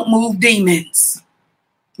don't move demons.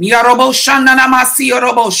 If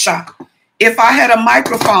I had a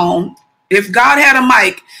microphone, if God had a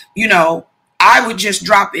mic, I would just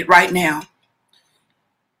drop it right now.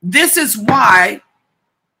 This is why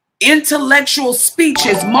intellectual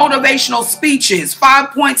speeches, motivational speeches,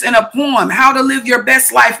 5 points in a poem, how to live your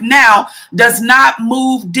best life now, does not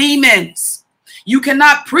move demons. You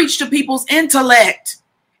cannot preach to people's intellect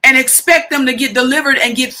and expect them to get delivered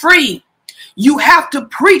and get free. You have to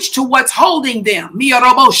preach to what's holding them. You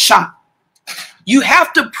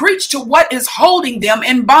have to preach to what is holding them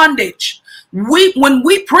in bondage. When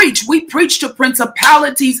we preach to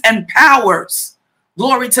principalities and powers.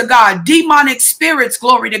 Glory to God. Demonic spirits,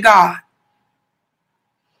 glory to God.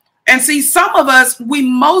 And see, some of us, we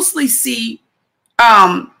mostly see,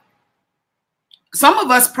 some of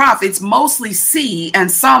us prophets mostly see and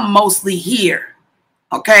some mostly hear.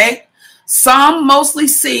 Okay? Some mostly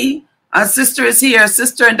see. Our sister is here.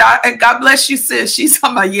 Sister, and God bless you, sis. She's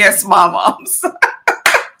talking about, yes, mama. I'm sorry.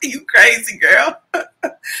 You crazy girl.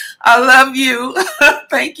 I love you.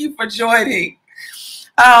 Thank you for joining.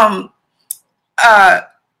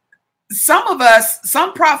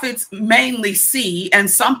 Some prophets mainly see and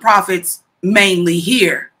some prophets mainly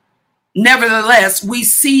hear. Nevertheless, we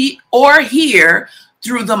see or hear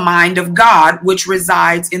through the mind of God, which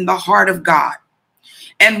resides in the heart of God.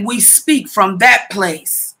 And we speak from that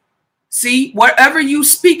place. See, wherever you're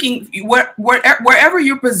speaking, wherever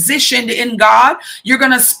you're positioned in God, you're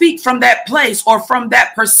going to speak from that place or from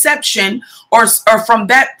that perception or from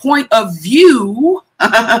that point of view,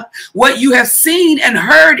 what you have seen and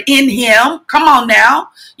heard in him. Come on now.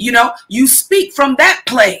 You speak from that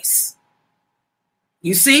place.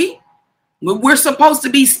 You see, we're supposed to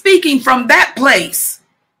be speaking from that place.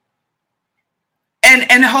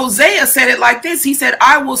 And Hosea said it like this. He said,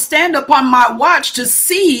 I will stand upon my watch to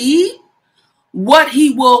see what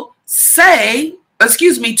he will say,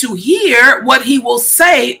 to hear what he will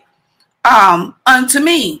say unto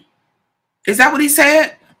me. Is that what he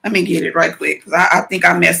said? Let me get it right quick, because I think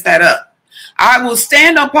I messed that up. I will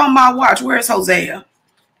stand upon my watch. Where's Hosea?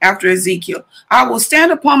 After Ezekiel. I will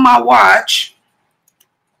stand upon my watch.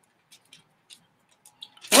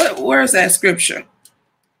 Where's that scripture?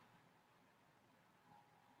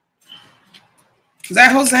 Is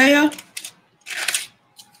that Hosea?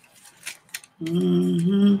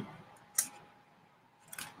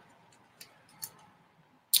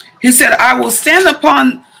 He said, I will stand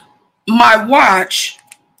upon my watch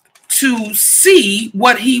to see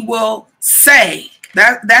what he will say.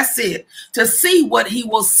 That's it. To see what he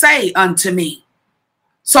will say unto me.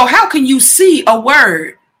 So how can you see a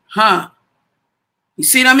word? You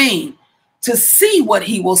see what I mean? To see what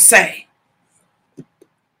he will say.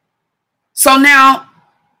 So now,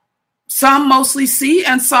 some mostly see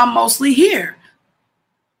and some mostly hear.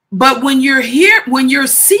 But when you're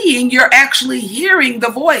seeing, you're actually hearing the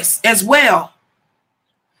voice as well.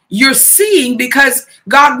 You're seeing because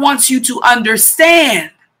God wants you to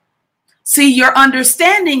understand. See, your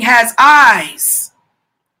understanding has eyes.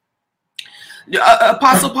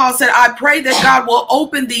 Apostle Paul said, I pray that God will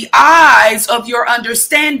open the eyes of your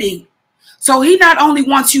understanding. So he not only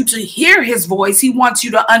wants you to hear his voice, he wants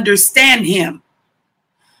you to understand him.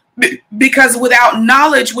 Because without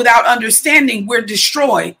knowledge, without understanding, we're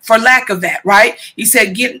destroyed for lack of that, right? He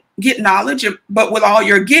said, get knowledge, but with all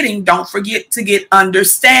you're getting, don't forget to get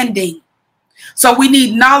understanding. So we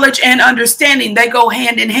need knowledge and understanding. They go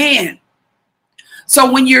hand in hand.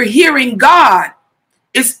 So when you're hearing God,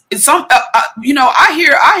 it's some,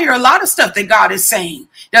 I hear a lot of stuff that God is saying.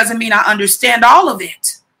 Doesn't mean I understand all of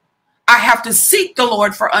it. I have to seek the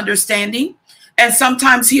Lord for understanding. And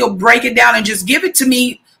sometimes he'll break it down and just give it to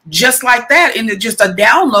me just like that, in just a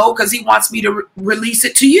download, because he wants me to release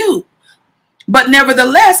it to you. But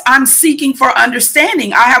nevertheless, I'm seeking for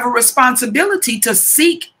understanding. I have a responsibility to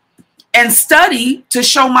seek and study to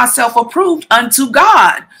show myself approved unto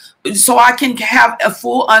God, so I can have a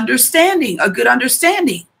full understanding, a good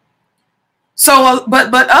understanding. So,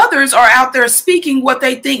 but others are out there speaking what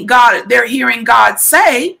they think they're hearing God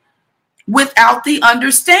say without the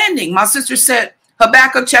understanding. My sister said,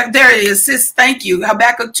 Habakkuk, there it is, sis, thank you.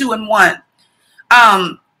 Habakkuk 2:1.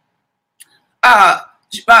 Um,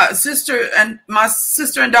 sister and my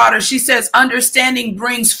sister and daughter, she says, understanding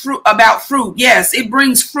brings fruit. Yes, it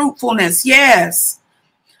brings fruitfulness. Yes.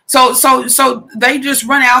 So they just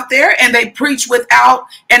run out there and they preach without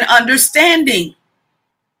an understanding.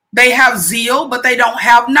 They have zeal, but they don't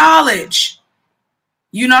have knowledge.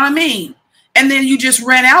 You know what I mean? And then you just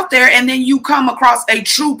ran out there and then you come across a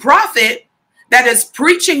true prophet that is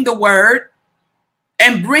preaching the word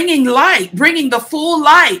and bringing light, bringing the full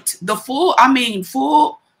light, full,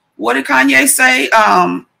 what did Kanye say?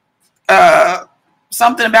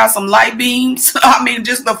 Something about some light beams. I mean,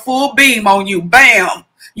 just the full beam on you. Bam.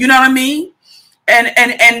 You know what I mean? And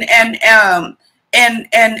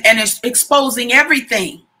it's exposing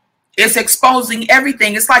everything. It's exposing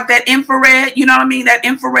everything. It's like that infrared, you know what I mean? That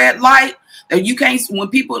infrared light that when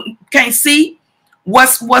people can't see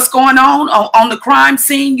what's going on the crime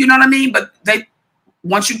scene, you know what I mean? But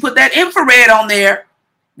once you put that infrared on there,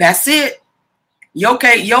 that's it. Your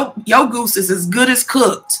goose is as good as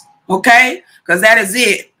cooked, okay? Because that is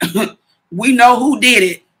it. We know who did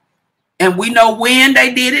it. And we know when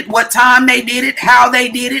they did it, what time they did it, how they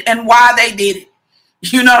did it, and why they did it.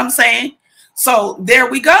 You know what I'm saying? So there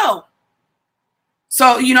we go.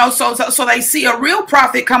 So, so they see a real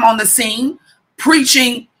prophet come on the scene,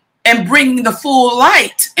 preaching and bringing the full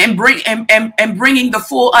light and bringing the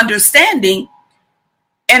full understanding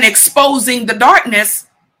and exposing the darkness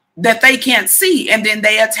that they can't see. And then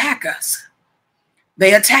they attack us.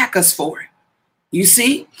 They attack us for it. You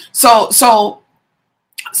see? So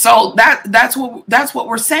that's what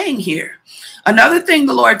we're saying here. Another thing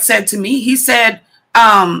the Lord said to me, he said,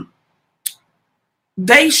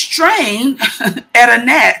 they strain at a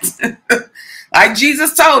gnat. Like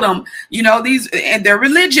Jesus told them, and they're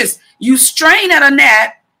religious. You strain at a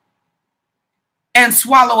gnat and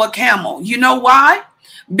swallow a camel. You know why?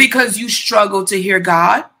 Because you struggle to hear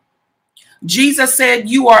God. Jesus said,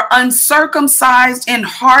 you are uncircumcised in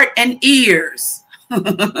heart and ears.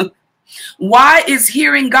 Why is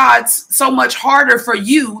hearing God so much harder for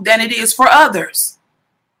you than it is for others?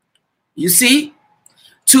 You see,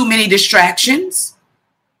 too many distractions.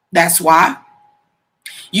 That's why.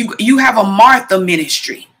 You have a Martha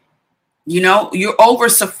ministry. You're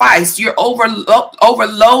oversufficed. You're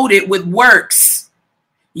overloaded with works.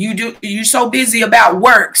 You're so busy about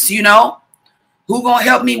works, Who gonna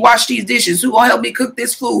help me wash these dishes? Who gonna help me cook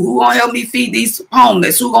this food? Who gonna help me feed these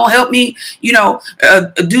homeless? Who gonna help me,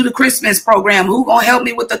 do the Christmas program? Who gonna help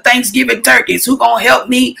me with the Thanksgiving turkeys? Who gonna help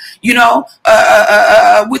me,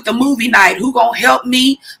 with the movie night? Who gonna help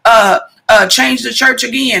me change the church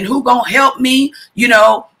again? Who gonna help me,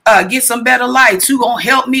 get some better lights? Who gonna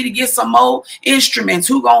help me to get some more instruments?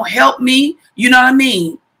 Who gonna help me? You know what I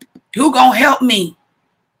mean? Who gonna help me?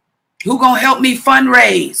 Who gonna help me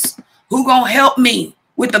fundraise? Who gonna help me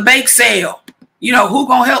with the bake sale? Who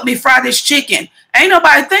gonna help me fry this chicken? Ain't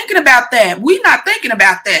nobody thinking about that. We not thinking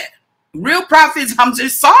about that. Real prophets, I'm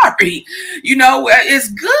just sorry. It's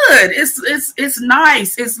good. It's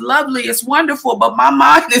nice. It's lovely. It's wonderful. But my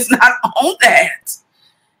mind is not on that.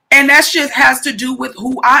 And that shit has to do with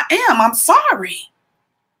who I am. I'm sorry.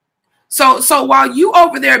 So while you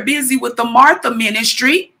over there busy with the Martha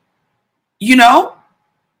ministry,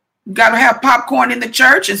 got to have popcorn in the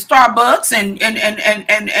church and Starbucks and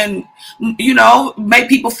make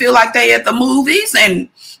people feel like they at the movies and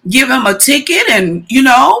give them a ticket. And,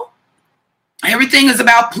 everything is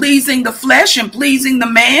about pleasing the flesh and pleasing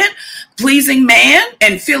man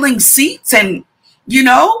and filling seats. And, you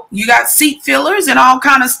got seat fillers and all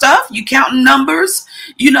kind of stuff. You counting numbers,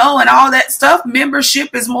 and all that stuff.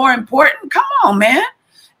 Membership is more important. Come on, man.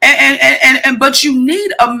 But you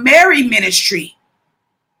need a Mary ministry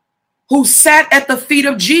who sat at the feet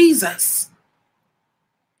of Jesus.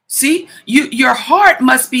 See, your heart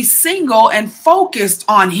must be single and focused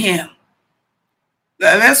on him.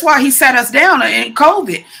 That's why he sat us down in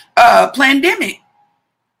COVID pandemic.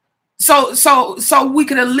 So we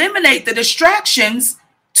can eliminate the distractions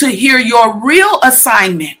to hear your real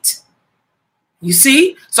assignment. You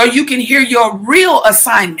see? So you can hear your real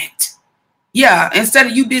assignment. Yeah, instead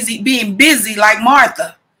of you being busy like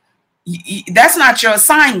Martha. That's not your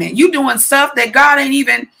assignment. You doing stuff that God ain't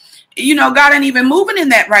even moving in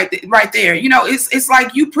that right there. It's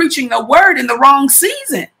like you preaching the word in the wrong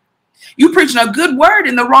season. You preaching a good word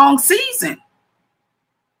in the wrong season.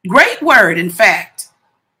 Great word, in fact.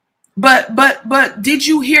 But did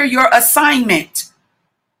you hear your assignment?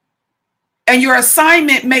 And your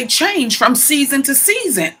assignment may change from season to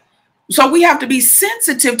season. So we have to be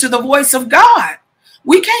sensitive to the voice of God.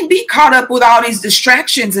 We can't be caught up with all these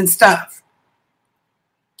distractions and stuff.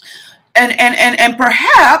 And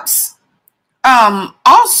perhaps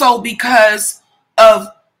also because of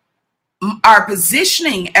our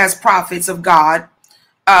positioning as prophets of God,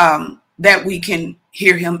 that we can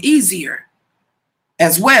hear him easier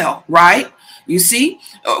as well, right? You see,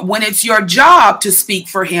 when it's your job to speak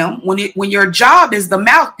for him, when your job is the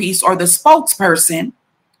mouthpiece or the spokesperson,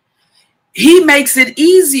 he makes it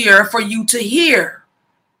easier for you to hear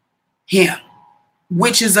him,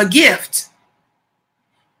 which is a gift.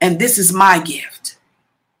 And this is my gift.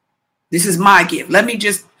 This is my gift. Let me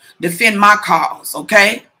just defend my cause,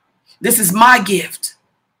 okay? This is my gift.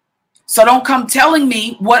 So don't come telling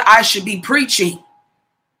me what I should be preaching,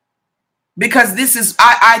 because this is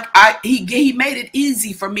he made it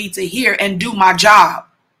easy for me to hear and do my job.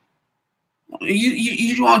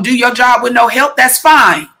 You want to do your job with no help? That's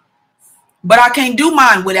fine, but I can't do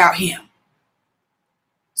mine without him.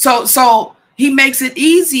 So he makes it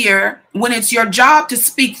easier when it's your job to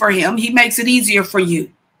speak for him. He makes it easier for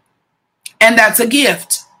you, and that's a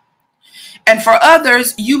gift. And for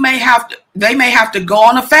others, they may have to go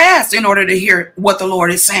on a fast in order to hear what the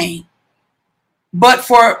Lord is saying. But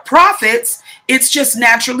for prophets, it's just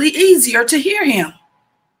naturally easier to hear him,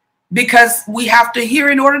 because we have to hear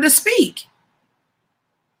in order to speak.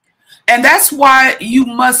 And that's why you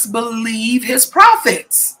must believe his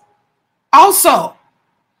prophets. Also,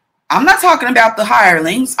 I'm not talking about the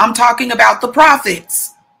hirelings. I'm talking about the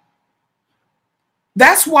prophets.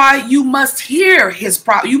 That's why you must hear his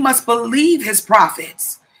you must believe his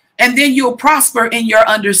prophets, and then you'll prosper in your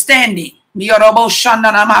understanding. I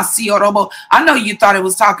know you thought it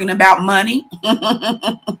was talking about money.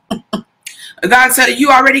 God said you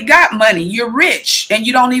already got money. You're rich and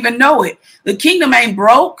you don't even know it. The kingdom ain't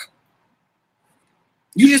broke.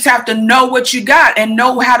 You just have to know what you got and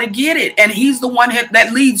know how to get it. And he's the one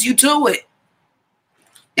that leads you to it.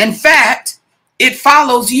 In fact, it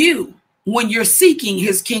follows you when you're seeking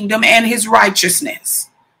his kingdom and his righteousness.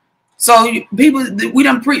 So people, we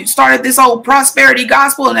done started this old prosperity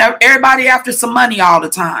gospel, and everybody after some money all the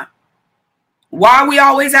time. Why are we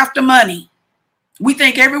always after money? We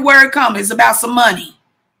think everywhere it comes is about some money.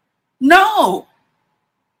 No.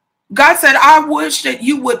 God said, I wish that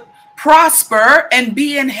you would prosper and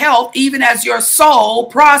be in health, even as your soul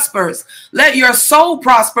prospers. Let your soul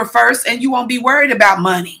prosper first, and you won't be worried about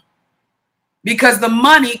money, because the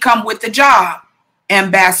money come with the job.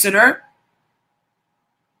 Ambassador,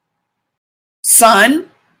 son,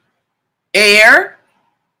 heir.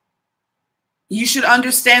 You should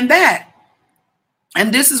understand that.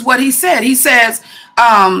 And this is what he said. He says,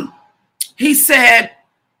 he said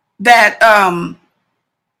that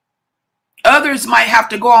others might have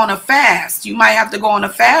to go on a fast. You might have to go on a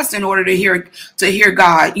fast in order to hear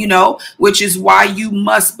God, which is why you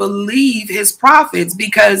must believe his prophets,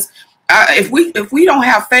 because if we don't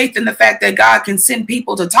have faith in the fact that God can send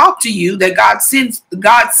people to talk to you, that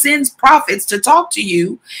God sends prophets to talk to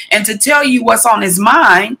you and to tell you what's on his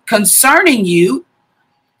mind concerning you,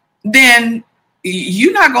 then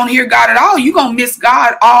you're not going to hear God at all. You're going to miss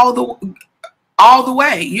God all the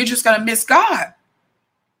way. You're just going to miss God.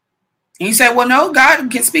 And you say, well, no,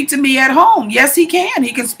 God can speak to me at home. Yes, he can.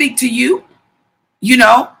 He can speak to you.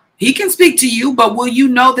 He can speak to you, but will you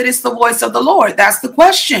know that it's the voice of the Lord? That's the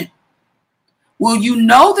question. Will you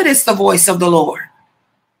know that it's the voice of the Lord?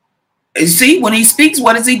 You see, when he speaks,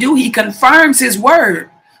 what does he do? He confirms his word.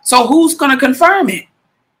 So who's going to confirm it?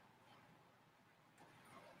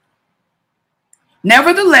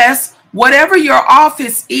 Nevertheless, whatever your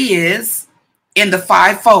office is in the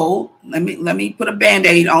fivefold, let me put a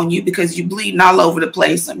Band-Aid on you because you're bleeding all over the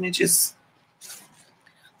place. Let me just,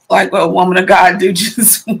 like what a woman of God do,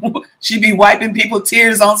 just she be wiping people's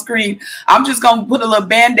tears on screen. I'm just gonna put a little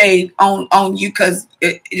Band-Aid on you because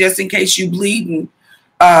just in case you bleeding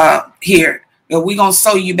here. We're gonna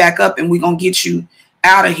sew you back up and we're gonna get you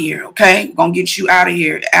out of here. Okay, we're gonna get you out of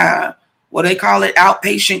here. What they call it,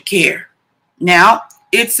 outpatient care. Now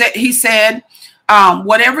he said,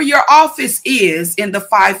 whatever your office is in the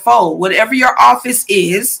fivefold, whatever your office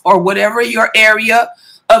is, or whatever your area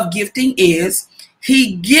of gifting is,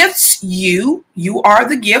 he gifts you. You are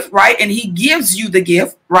the gift, right? And he gives you the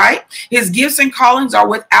gift, right? His gifts and callings are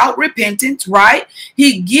without repentance, right?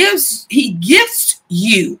 He gifts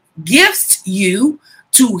you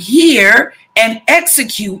to hear and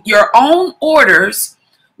execute your own orders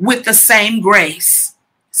with the same grace.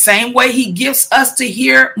 Same way he gifts us to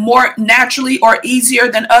hear more naturally or easier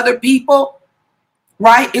than other people.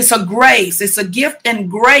 right? It's a grace. It's a gift and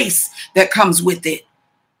grace that comes with it,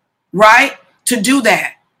 right? To do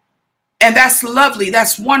that. And that's lovely.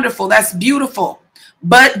 That's wonderful. That's beautiful.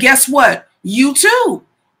 But guess what? You too.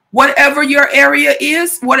 Whatever your area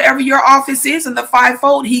is, whatever your office is in the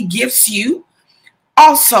fivefold, he gifts you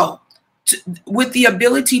also with the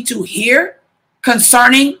ability to hear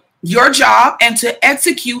concerning your job and to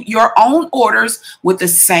execute your own orders with the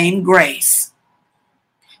same grace.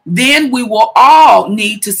 Then we will all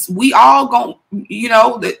need to, we all going,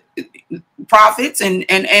 the prophets and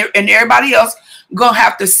everybody else going to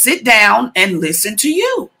have to sit down and listen to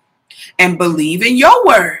you and believe in your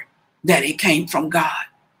word that it came from God.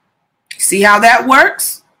 See how that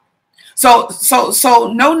works? So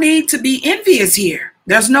no need to be envious here.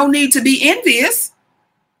 There's no need to be envious.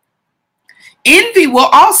 Envy will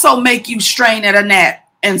also make you strain at a gnat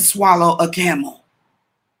and swallow a camel.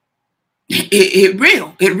 It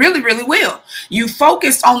really will. You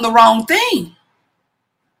focused on the wrong thing.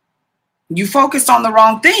 You focused on the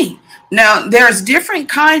wrong thing. Now, there's different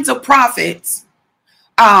kinds of prophets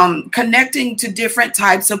connecting to different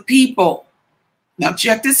types of people. Now,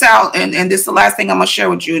 check this out, and this is the last thing I'm gonna share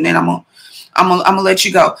with you, and then I'm gonna let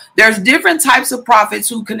you go. There's different types of prophets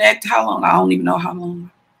who connect. How long? I don't even know how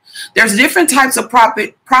long. There's different types of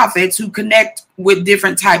prophets who connect with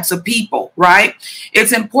different types of people, right?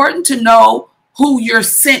 It's important to know who you're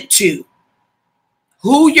sent to,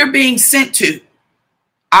 who you're being sent to,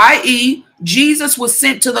 i.e., Jesus was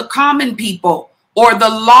sent to the common people or the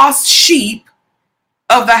lost sheep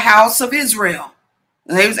of the house of Israel.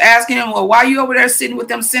 And they was asking him, well, why are you over there sitting with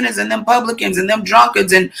them sinners and them publicans and them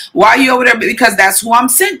drunkards? And why are you over there? Because that's who I'm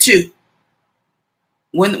sent to.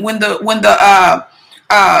 When the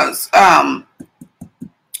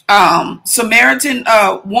Samaritan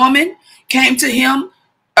woman came to him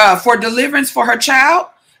for deliverance for her child,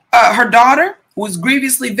 her daughter was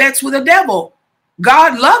grievously vexed with a devil.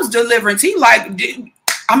 God loves deliverance. He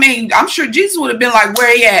I'm sure Jesus would have been like,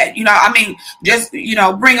 where he at? Just,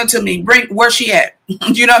 bring her to me. Bring where she at?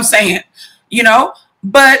 You know what I'm saying?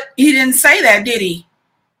 But he didn't say that, did he?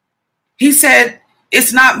 He said,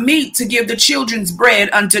 it's not meet to give the children's bread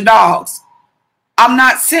unto dogs. I'm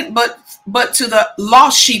not sent but to the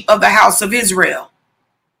lost sheep of the house of Israel.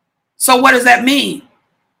 So what does that mean?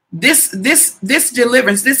 This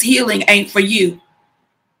deliverance, this healing ain't for you.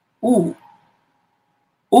 Ooh,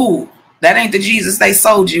 that ain't the Jesus they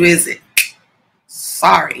sold you, is it?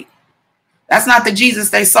 Sorry. That's not the Jesus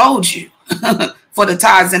they sold you for the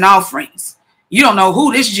tithes and offerings. You don't know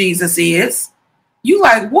who this Jesus is. You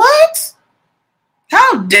like, what?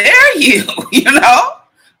 How dare you?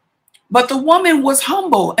 But the woman was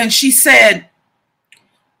humble and she said,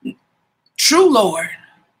 true Lord.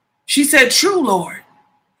 She said, true Lord.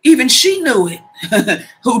 Even she knew it,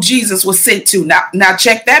 who Jesus was sent to. Now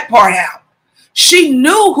check that part out. She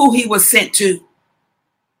knew who he was sent to.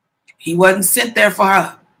 He wasn't sent there for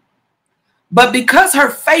her. But because her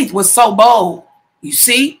faith was so bold, you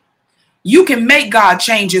see, you can make God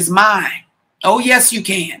change his mind. Oh, yes, you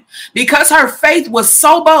can. Because her faith was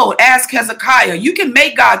so bold, ask Hezekiah. You can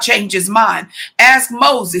make God change his mind. Ask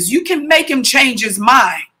Moses. You can make him change his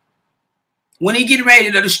mind when he get ready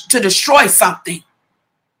to destroy something.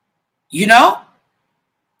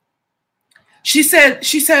 She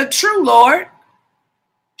said, true, Lord.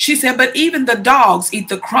 She said, but even the dogs eat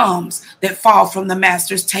the crumbs that fall from the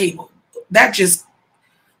master's table. That just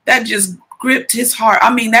gripped his heart.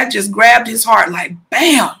 That just grabbed his heart like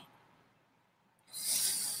bam.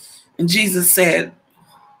 And Jesus said,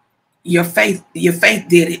 your faith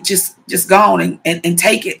did it. Just go on and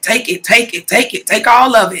take it. Take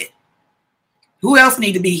all of it. Who else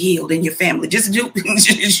need to be healed in your family? Just do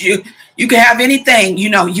you can have anything you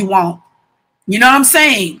want. You know what I'm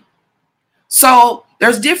saying? So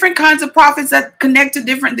there's different kinds of prophets that connect to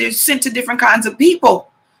they're sent to different kinds of people.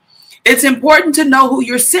 It's important to know who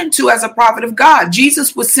you're sent to as a prophet of God.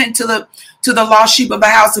 Jesus was sent to the lost sheep of the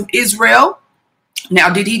house of Israel. Now,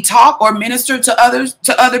 did he talk or minister to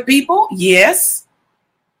other people? Yes.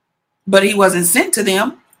 But he wasn't sent to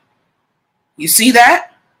them. You see that?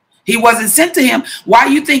 He wasn't sent to him. Why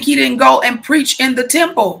you think he didn't go and preach in the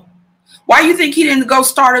temple? Why you think he didn't go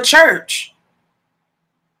start a church?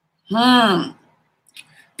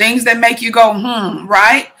 Things that make you go,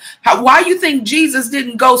 right? Why you think Jesus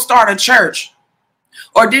didn't go start a church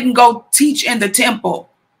or didn't go teach in the temple?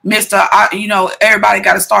 Everybody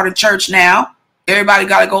got to start a church now. Everybody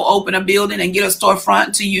got to go open a building and get a storefront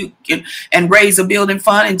until you can, and raise a building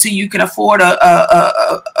fund until you can afford a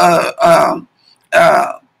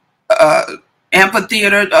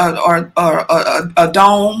amphitheater or a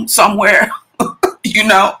dome somewhere.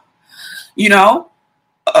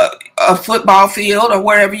 a football field or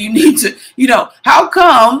wherever you need to, how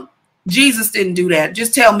come Jesus didn't do that?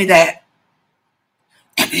 Just tell me that.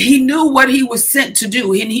 He knew what he was sent to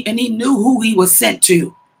do, and he knew who he was sent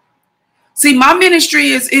to. See, my ministry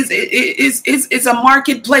is a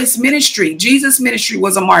marketplace ministry. Jesus' ministry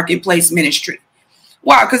was a marketplace ministry.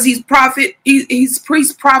 Why? Because he's prophet, he's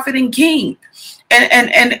priest, prophet, and king.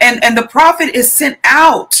 And the prophet is sent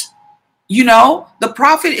out. The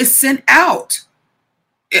prophet is sent out.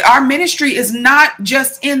 Our ministry is not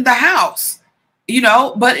just in the house,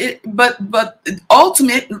 but the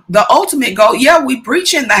ultimate goal. Yeah, we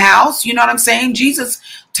preach in the house. You know what I'm saying? Jesus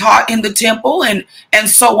taught in the temple and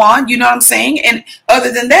so on. You know what I'm saying? And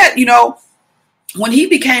other than that, when he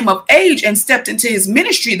became of age and stepped into his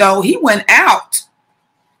ministry, though, he went out.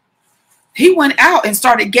 He went out and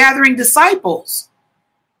started gathering disciples.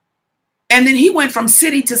 And then he went from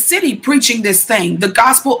city to city preaching this thing, the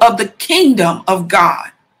gospel of the kingdom of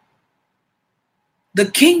God. The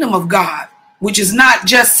kingdom of God, which is not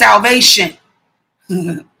just salvation.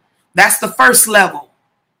 That's the first level.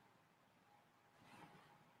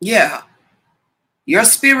 Yeah. Your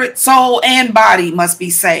spirit, soul, and body must be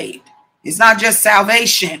saved. It's not just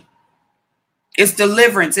salvation. It's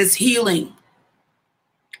deliverance. It's healing.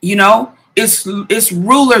 It's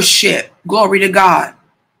rulership. Glory to God.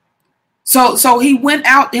 So he went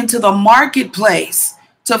out into the marketplace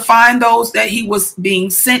to find those that he was being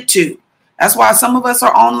sent to. That's why some of us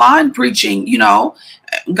are online preaching.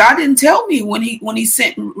 God didn't tell me when he released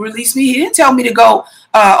me. He didn't tell me to go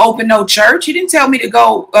open no church. He didn't tell me to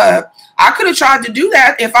go. I could have tried to do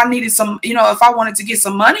that if I needed some, if I wanted to get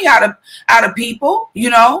some money out of people.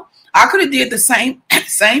 I could have did the same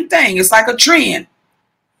thing. It's like a trend.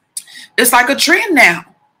 It's like a trend now.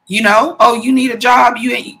 Oh, you need a job.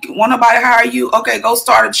 You ain't want nobody to hire you. Okay, go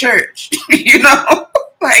start a church.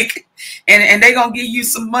 And they're going to give you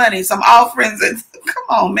some money, some offerings. And come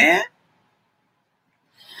on, man.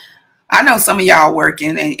 I know some of y'all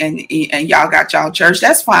working and y'all got y'all church.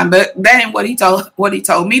 That's fine. But that ain't what he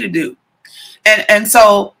told me to do. And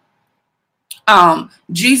so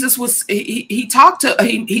Jesus was, he talked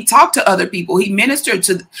to other people. He ministered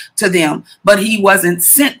to them, but he wasn't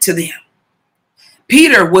sent to them.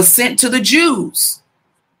 Peter was sent to the Jews.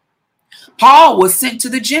 Paul was sent to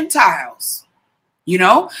the Gentiles.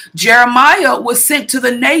 Jeremiah was sent to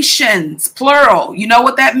the nations, plural. You know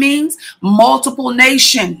what that means? Multiple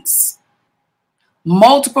nations,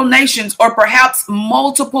 or perhaps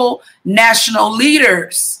multiple national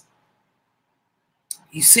leaders.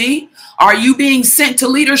 You see, are you being sent to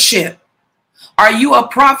leadership? Are you a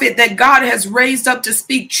prophet that God has raised up to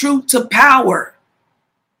speak truth to power?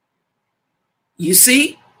 You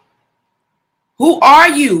see, who are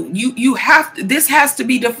you? You have to, this has to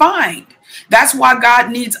be defined. That's why God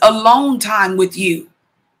needs alone time with you.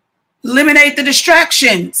 Eliminate the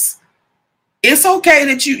distractions. It's okay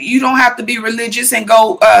that you don't have to be religious and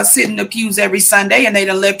go sit in the pews every Sunday and they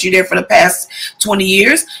done left you there for the past 20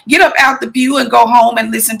 years. Get up out the pew and go home and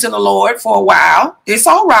listen to the Lord for a while. It's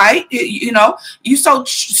all right. You so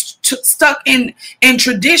stuck in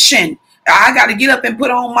tradition. I got to get up and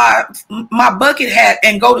put on my bucket hat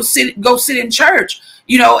and go sit in church,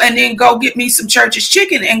 and then go get me some church's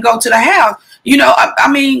chicken and go to the house. I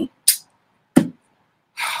mean,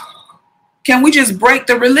 can we just break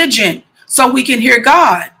the religion so we can hear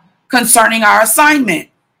God concerning our assignment?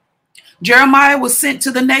 Jeremiah was sent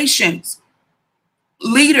to the nations,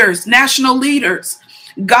 leaders, national leaders.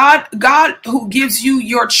 God who gives you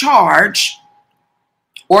your charge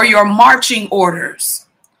or your marching orders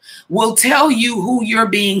will tell you who you're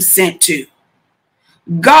being sent to.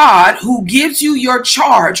 God who gives you your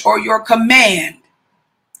charge or your command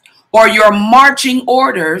or your marching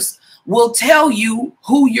orders will tell you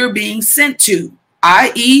who you're being sent to,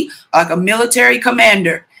 i.e., like a military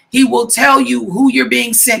commander. He will tell you who you're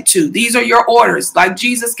being sent to. These are your orders. Like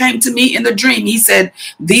Jesus came to me in the dream. He said,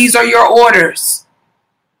 these are your orders.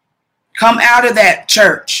 Come out of that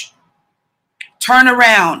church. Turn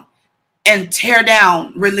around and tear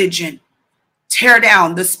down religion. Tear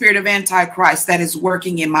down the spirit of Antichrist that is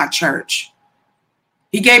working in my church.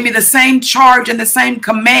 He gave me the same charge and the same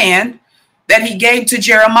command that he gave to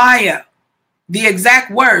Jeremiah. The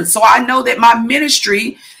exact words. So I know that my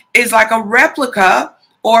ministry is like a replica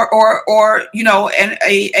or and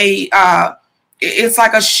it's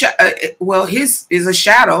like his is a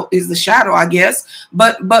shadow, is the shadow, I guess.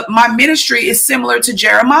 But my ministry is similar to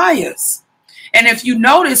Jeremiah's. And if you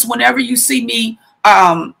notice, whenever you see me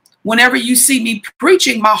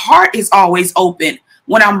preaching, my heart is always open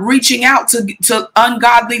when I'm reaching out to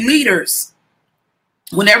ungodly leaders.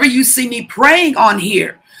 Whenever you see me praying on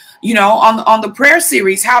here, on the prayer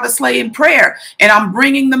series, How to Slay in Prayer. And I'm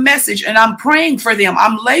bringing the message and I'm praying for them.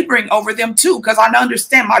 I'm laboring over them too, because I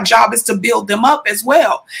understand my job is to build them up as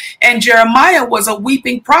well. And Jeremiah was a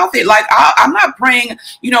weeping prophet. Like I'm not praying,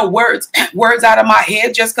 words out of my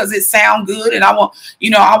head just because it sounds good and I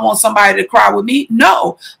want somebody to cry with me.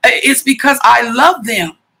 No, it's because I love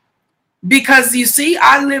them. Because you see,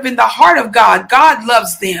 I live in the heart of God. God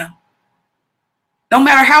loves them. No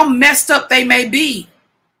matter how messed up they may be,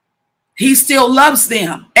 he still loves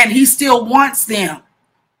them and he still wants them.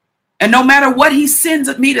 And no matter what he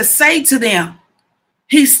sends me to say to them,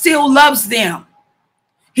 he still loves them.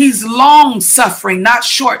 He's long suffering, not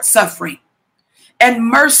short suffering, and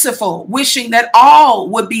merciful, wishing that all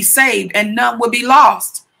would be saved and none would be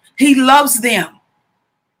lost. He loves them.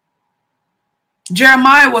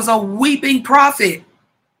 Jeremiah was a weeping prophet.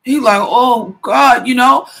 He like, oh God,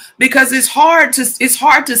 because it's hard to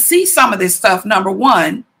see some of this stuff, number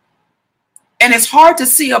one. And it's hard to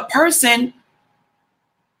see a person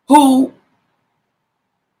who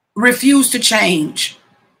refused to change.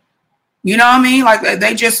 You know what I mean? Like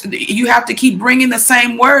you have to keep bringing the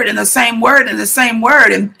same word and the same word and the same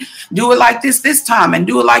word and do it like this time and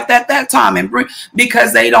do it like that time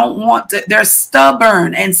because they don't want to, they're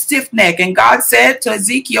stubborn and stiff necked. And God said to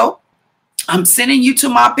Ezekiel, I'm sending you to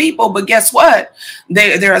my people, but guess what?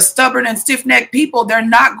 They're a stubborn and stiff necked people. They're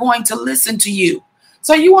not going to listen to you.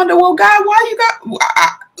 So you wonder, well, God, why you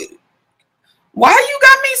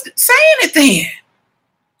got me saying it then?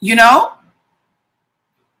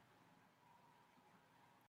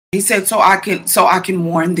 He said, so I can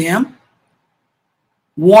warn them.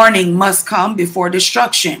 Warning must come before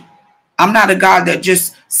destruction. I'm not a God that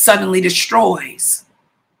just suddenly destroys.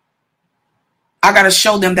 I got to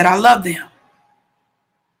show them that I love them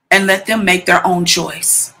and let them make their own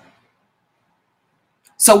choice.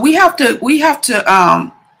 So we have to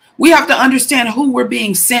understand who we're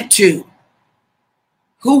being sent to.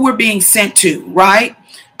 Who we're being sent to, right?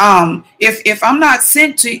 If I'm not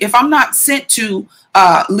sent to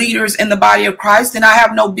leaders in the body of Christ, then I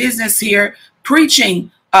have no business here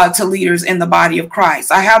preaching to leaders in the body of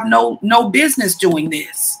Christ. I have no business doing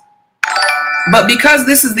this. But because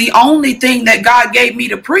this is the only thing that God gave me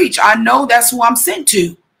to preach, I know that's who I'm sent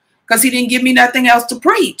to, because he didn't give me nothing else to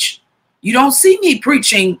preach. You don't see me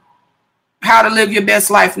preaching how to live your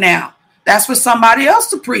best life now. That's for somebody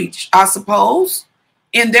else to preach, I suppose,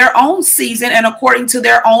 in their own season and according to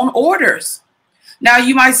their own orders. Now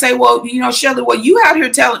you might say, well, Shelly, well, you out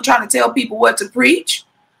here trying to tell people what to preach.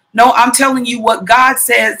 No, I'm telling you what God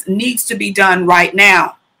says needs to be done right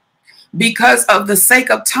now. Because of the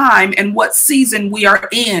sake of time and what season we are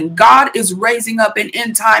in, God is raising up an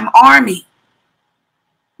end time army.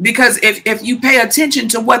 Because if you pay attention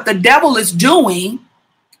to what the devil is doing,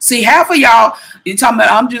 see, half of y'all, you're talking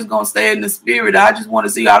about, I'm just going to stay in the spirit. I just want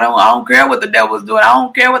to see. I don't care what the devil is doing. I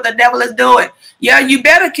don't care what the devil is doing. Yeah, you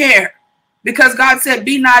better care. Because God said,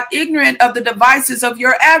 be not ignorant of the devices of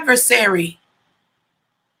your adversary.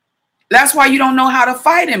 That's why you don't know how to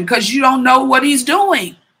fight him, because you don't know what he's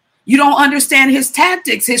doing. You don't understand his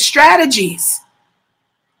tactics, his strategies.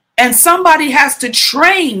 And somebody has to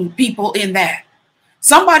train people in that.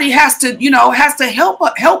 Somebody has to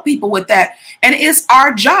help people with that. And it's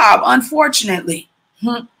our job, unfortunately.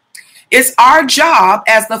 It's our job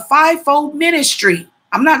as the fivefold ministry.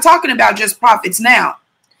 I'm not talking about just prophets now.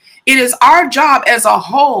 It is our job as a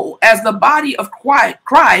whole, as the body of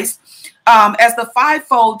Christ, as the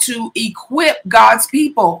fivefold, to equip God's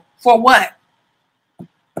people for what?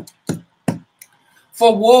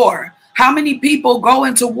 For war. How many people go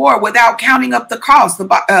into war without counting up the cost?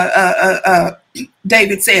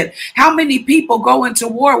 David said, how many people go into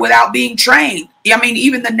war without being trained? I mean,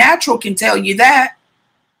 even the natural can tell you that.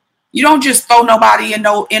 You don't just throw nobody in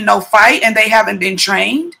no fight and they haven't been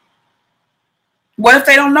trained. What if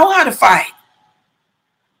they don't know how to fight?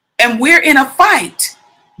 And we're in a fight.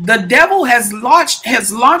 The devil has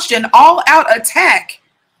launched an all-out attack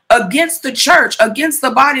against the church, against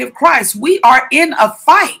the body of Christ. We are in a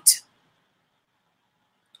fight.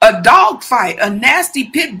 A dog fight, a nasty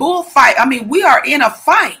pit bull fight. I mean, we are in a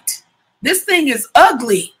fight. This thing is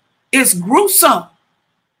ugly. It's gruesome.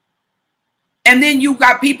 And then you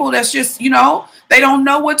got people that's just, they don't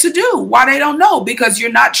know what to do. Why they don't know? Because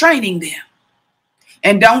you're not training them.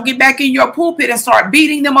 And don't get back in your pulpit and start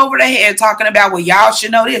beating them over the head talking about, well, y'all should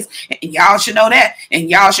know this and y'all should know that. And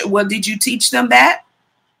y'all should, well, did you teach them that?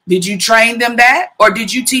 Did you train them that? Or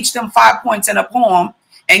did you teach them 5 points in a poem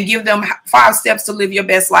and give them 5 steps to live your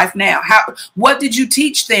best life now? What did you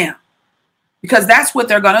teach them? Because that's what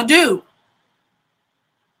they're going to do.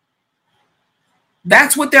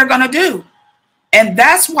 That's what they're going to do. And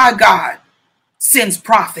that's why God sends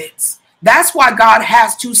prophets. That's why God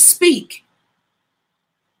has to speak.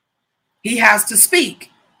 He has to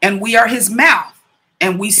speak. And we are his mouth.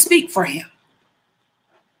 And we speak for him.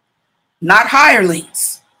 Not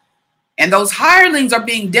hirelings. And those hirelings are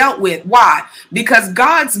being dealt with. Why? Because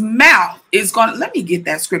God's mouth is going to, let me get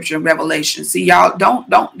that scripture in Revelation. See, y'all,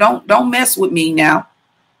 don't mess with me now.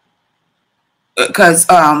 Because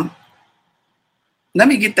let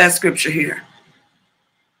me get that scripture here.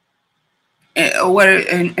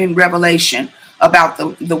 In Revelation about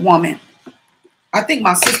the woman. I think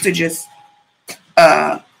my sister just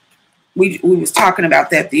we was talking about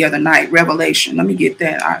that the other night. Revelation. Let me get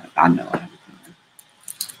that. I know.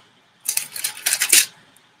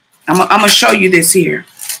 I'm gonna show you this here.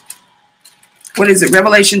 What is it?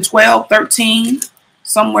 Revelation 12, 13,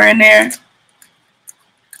 somewhere in there.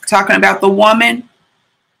 Talking about the woman.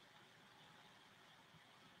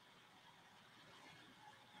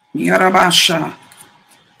 Yarabasha.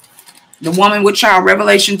 The woman with child,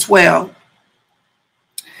 Revelation 12.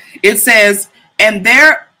 It says, and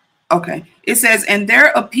there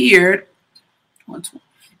appeared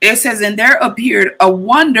a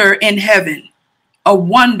wonder in heaven. A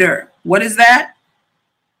wonder. What is that?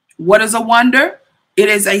 What is a wonder? It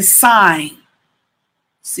is a sign.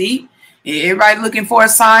 See? Everybody looking for a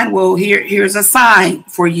sign? Well, here's a sign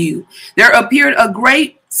for you. There appeared a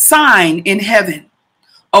great sign in heaven.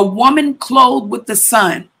 A woman clothed with the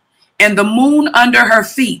sun and the moon under her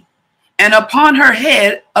feet, and upon her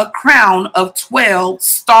head a crown of 12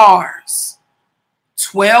 stars.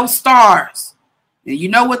 12 stars. And you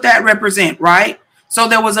know what that represents, right? So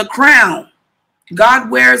there was a crown. God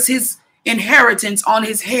wears his inheritance on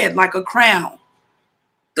his head like a crown.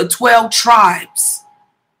 The 12 tribes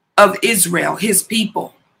of Israel, his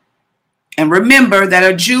people. And remember that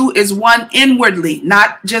a Jew is one inwardly,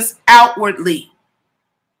 not just outwardly.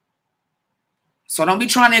 So don't be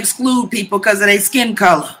trying to exclude people because of their skin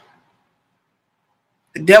color.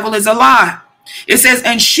 The devil is a lie. It says,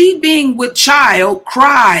 and she being with child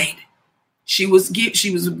cried. She was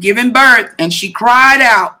giving birth and she cried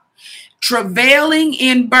out, travailing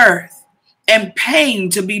in birth and pain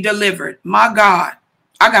to be delivered. My God,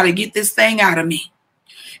 I got to get this thing out of me.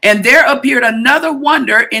 And there appeared another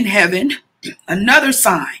wonder in heaven, another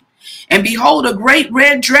sign. And behold, a great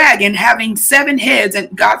red dragon having 7 heads,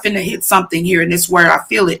 and God finna hit something here in this word. I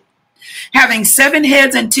feel it. Having 7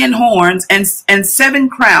 heads and 10 horns and 7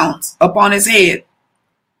 crowns upon his head.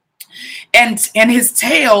 And his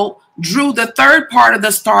tail drew the third part of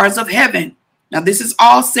the stars of heaven. Now this is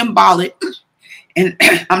all symbolic, and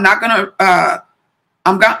I'm not gonna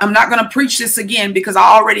preach this again because I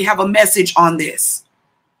already have a message on this.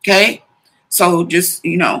 Okay, so just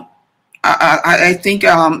I think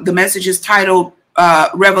the message is titled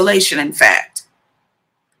Revelation. In fact,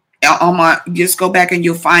 just go back and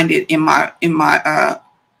you'll find it in my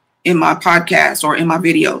podcast or in my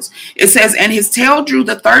videos. It says, and his tail drew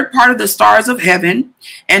the third part of the stars of heaven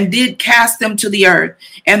and did cast them to the earth.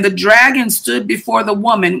 And the dragon stood before the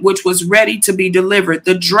woman, which was ready to be delivered.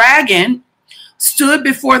 The dragon stood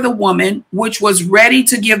before the woman, which was ready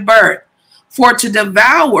to give birth, for to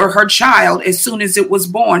devour her child as soon as it was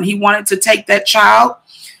born. He wanted to take that child,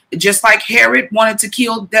 just like Herod wanted to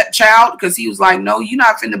kill that child, because he was like, no, you're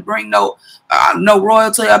not finna bring no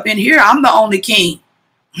royalty up in here. I'm the only king.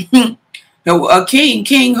 A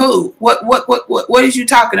king who? What is you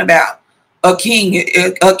talking about? A king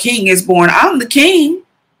is born. I'm the king.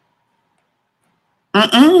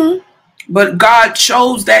 But God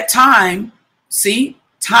chose that time. See,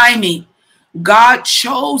 timing. God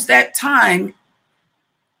chose that time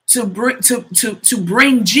to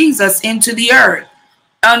bring Jesus into the earth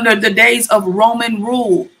under the days of Roman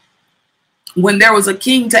rule, when there was a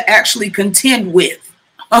king to actually contend with.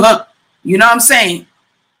 You know what I'm saying?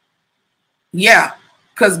 Yeah,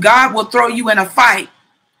 because God will throw you in a fight.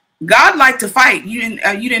 God liked to fight. You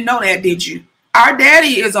didn't know that, did you? Our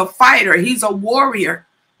daddy is a fighter. He's a warrior.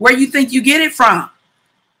 Where you think you get it from?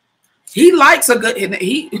 He likes a good.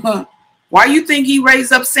 Why you think he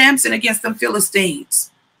raised up Samson against them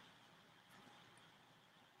Philistines?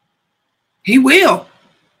 He will.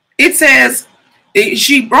 It says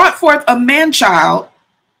she brought forth a man child.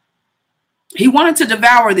 He wanted to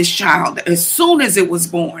devour this child as soon as it was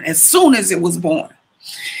born. As soon as it was born.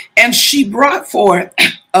 And she brought forth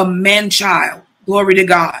a man child. Glory to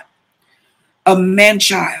God. A man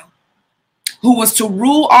child who was to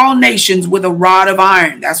rule all nations with a rod of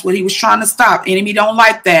iron. That's what he was trying to stop. Enemy don't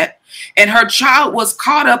like that. And her child was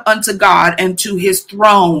caught up unto God and to his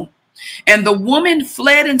throne. And the woman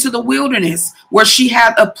fled into the wilderness, where she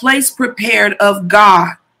had a place prepared of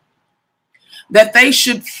God, that they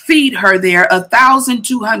should feed her there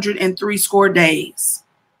 1,203 days.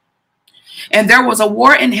 And there was a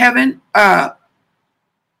war in heaven.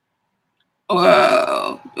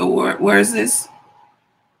 Where is this?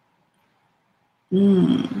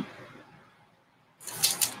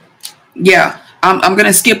 Yeah, I'm going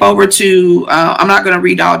to skip over to, I'm not going to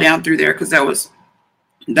read all down through there because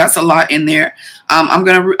that's a lot in there. I'm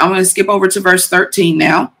going to skip over to verse 13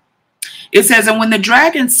 now. It says, and when the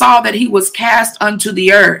dragon saw that he was cast unto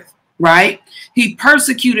the earth, right, he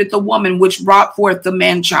persecuted the woman which brought forth the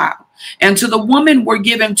man child. And to the woman were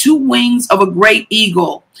given 2 wings of a great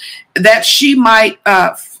eagle, that she might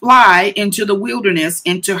fly into the wilderness,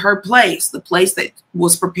 into her place, the place that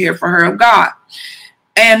was prepared for her of God.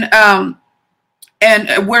 And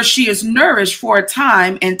where she is nourished for a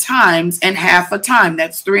time and times and half a time.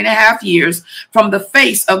 That's 3.5 years from the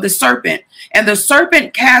face of the serpent. And the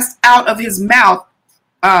serpent cast out of his mouth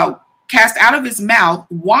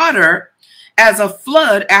water as a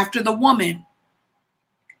flood after the woman,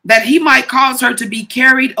 that he might cause her to be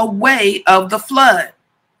carried away of the flood.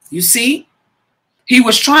 You see, he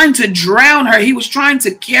was trying to drown her. He was trying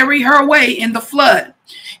to carry her away in the flood.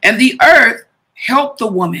 And the earth helped the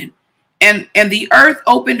woman, and the earth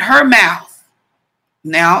opened her mouth.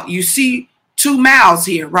 Now you see 2 mouths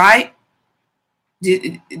here, right?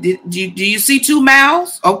 Do you see 2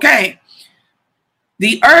 mouths? Okay.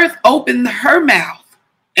 The earth opened her mouth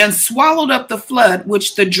and swallowed up the flood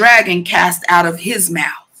which the dragon cast out of his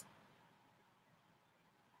mouth.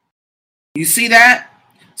 You see that?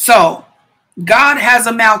 So God has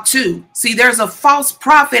a mouth too. See, there's a false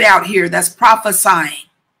prophet out here that's prophesying.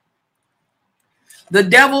 The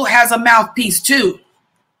devil has a mouthpiece too.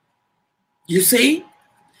 You see?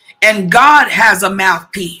 And God has a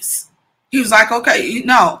mouthpiece. He was like, okay,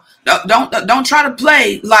 no, don't try to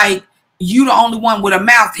play like you the only one with a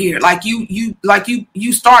mouth here. Like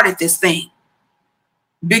you started this thing,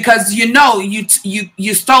 because you know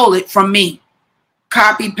you stole it from me.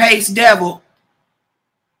 Copy paste devil.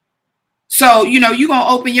 So you're gonna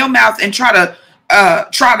open your mouth and try to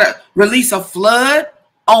release a flood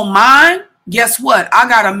on mine. Guess what? I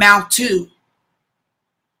got a mouth too.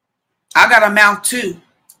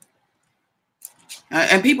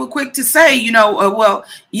 And people quick to say, well,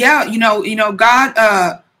 yeah,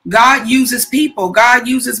 God uses people. God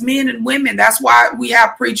uses men and women. That's why we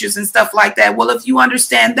have preachers and stuff like that. Well, if you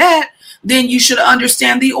understand that, then you should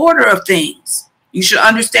understand the order of things. You should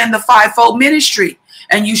understand the 5-fold ministry.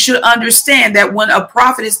 And you should understand that when a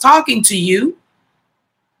prophet is talking to you,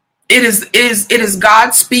 it is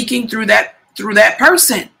God speaking through that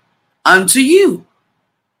person unto you.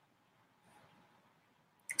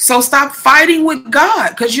 So stop fighting with God,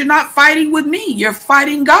 because you're not fighting with me. You're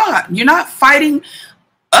fighting God. You're not fighting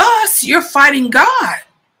us. You're fighting God.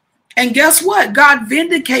 And guess what? God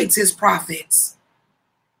vindicates his prophets.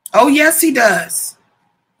 Oh, yes, he does.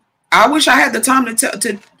 I wish I had the time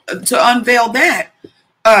to unveil that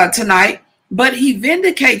tonight, but he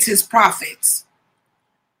vindicates his prophets.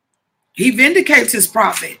 He vindicates his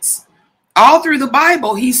prophets. All through the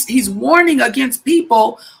Bible, he's warning against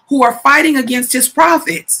people who are fighting against his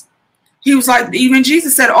prophets. He was like, even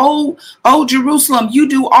Jesus said, oh, Jerusalem, you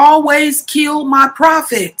do always kill my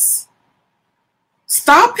prophets.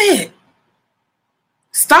 Stop it.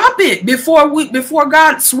 Stop it before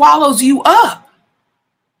God swallows you up.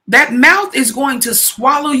 That mouth is going to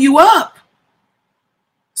swallow you up.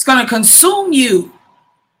 It's going to consume you.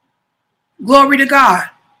 Glory to God.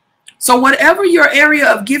 So whatever your area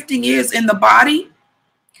of gifting is in the body,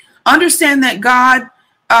 understand that God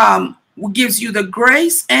gives you the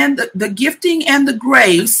grace and the gifting and the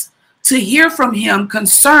grace to hear from him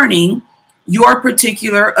concerning your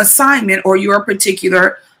particular assignment or your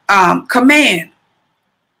particular command.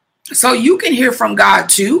 So you can hear from God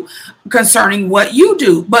too concerning what you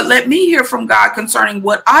do, but let me hear from God concerning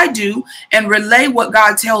what I do and relay what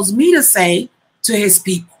God tells me to say to his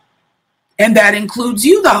people. And that includes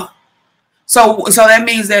you though. So that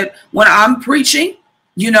means that when I'm preaching,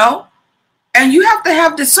 and you have to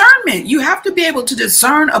have discernment. You have to be able to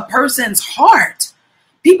discern a person's heart.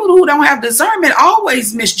 People who don't have discernment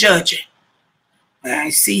always misjudge it. I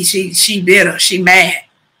see she bitter, she mad.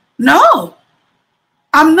 No,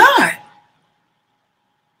 I'm not.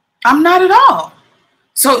 I'm not at all.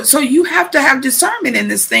 So you have to have discernment in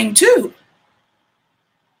this thing too.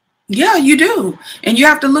 Yeah, you do. And you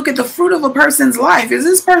have to look at the fruit of a person's life. Is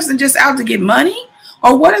this person just out to get money,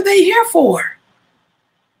 or what are they here for?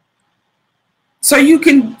 So you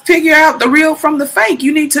can figure out the real from the fake.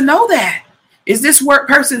 You need to know that. Is this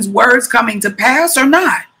person's words coming to pass or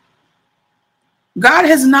not? God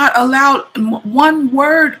has not allowed one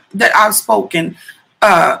word that I've spoken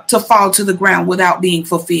to fall to the ground without being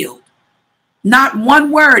fulfilled. Not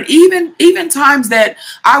one word. Even times that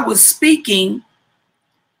I was speaking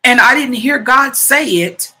and I didn't hear God say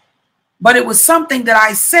it, but it was something that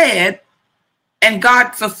I said and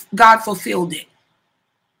God fulfilled it.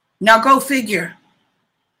 Now go figure.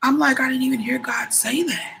 I'm like, I didn't even hear God say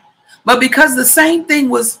that. But because the same thing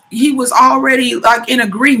was, he was already like in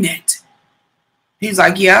agreement. He's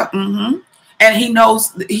like, yeah, and he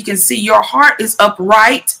knows, he can see your heart is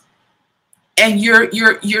upright and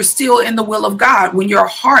you're still in the will of God. When your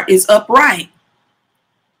heart is upright,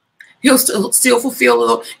 he'll still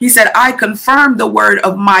fulfill. He said, I confirm the word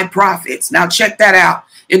of my prophets. Now check that out.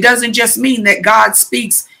 It doesn't just mean that God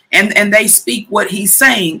speaks and they speak what he's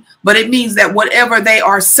saying, but it means that whatever they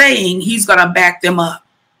are saying, he's going to back them up.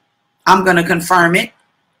 I'm going to confirm it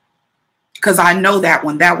because I know that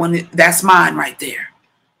one, that's mine right there.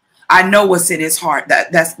 I know what's in his heart.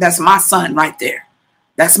 That's my son right there.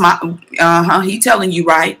 That's my, he telling you,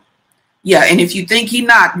 right? Yeah. And if you think he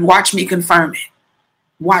not, watch me confirm it.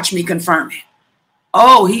 Watch me confirm it.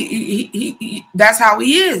 Oh, he that's how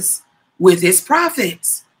he is with his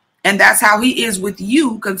prophets. And that's how he is with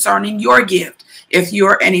you concerning your gift. If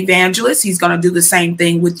you're an evangelist, he's going to do the same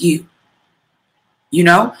thing with you. You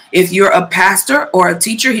know, if you're a pastor or a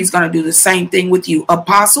teacher, he's going to do the same thing with you.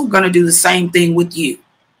 Apostle, going to do the same thing with you.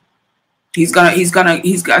 He's going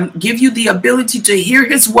to give you the ability to hear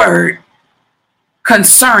his word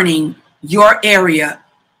concerning your area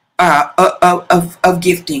of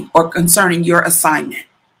gifting or concerning your assignment.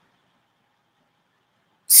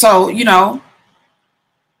 So, you know,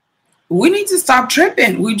 we need to stop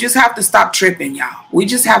tripping. We just have to stop tripping, y'all. We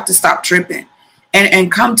just have to stop tripping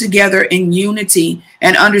and come together in unity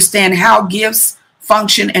and understand how gifts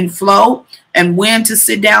function and flow, and when to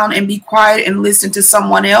sit down and be quiet and listen to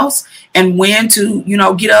someone else, and when to, you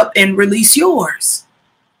know, get up and release yours.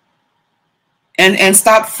 And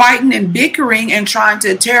stop fighting and bickering and trying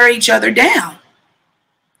to tear each other down.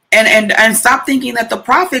 And stop thinking that the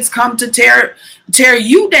prophets come to tear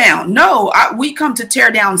you down. No, we come to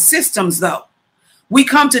tear down systems, though. We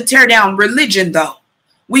come to tear down religion, though.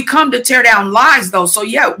 We come to tear down lies, though. So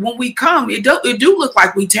yeah, when we come, it do look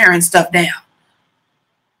like we tearing stuff down.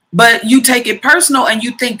 But you take it personal and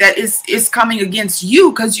you think that it's coming against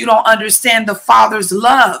you because you don't understand the Father's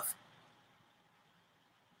love.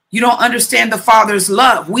 You don't understand the Father's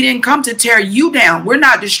love. We didn't come to tear you down. We're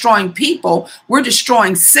not destroying people. We're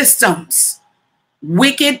destroying systems,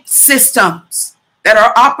 wicked systems that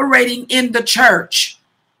are operating in the church.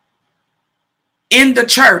 In the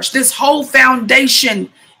church, this whole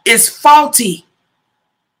foundation is faulty.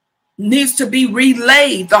 Needs to be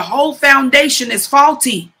relayed. The whole foundation is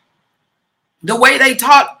faulty. The way they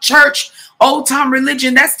taught church, old time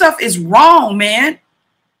religion, that stuff is wrong, man.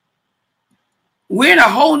 We're in a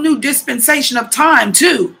whole new dispensation of time,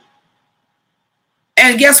 too.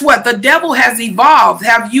 And guess what? The devil has evolved.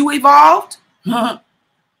 Have you evolved?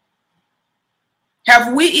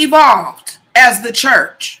 Have we evolved as the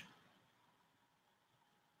church?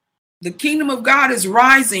 The kingdom of God is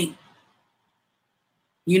rising.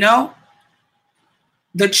 You know,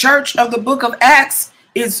 the church of the book of Acts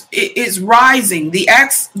is rising. The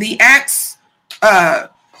Acts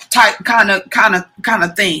type kind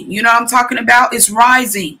of thing. You know what I'm talking about? It's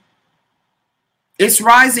rising. It's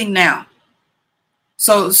rising now.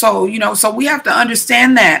 So you know, so we have to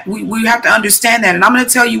understand that. We have to understand that. And I'm going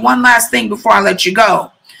to tell you one last thing before I let you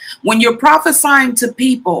go. When you're prophesying to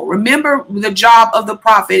people, remember the job of the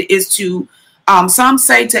prophet is to, some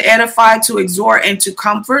say to edify, to exhort, and to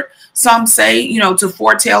comfort. Some say, you know, to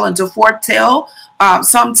foretell and to foretell.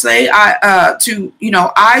 Some say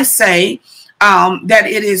I say that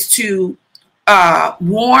it is to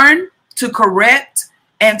warn, to correct,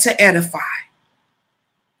 and to edify.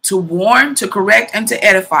 To warn, to correct, and to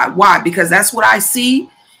edify. Why? Because that's what I see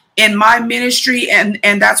in my ministry, and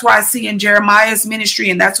that's what I see in Jeremiah's ministry,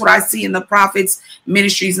 and that's what I see in the prophets'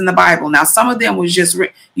 ministries in the Bible. Now, some of them was just,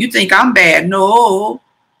 you think I'm bad. No.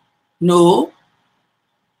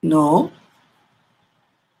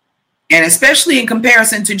 And especially in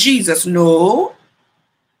comparison to Jesus. No.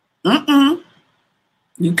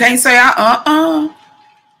 You can't say,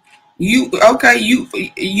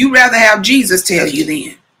 you rather have Jesus tell you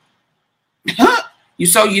then.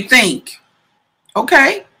 So you think.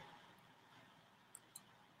 Okay.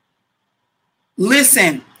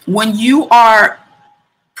 Listen, when you are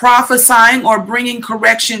prophesying or bringing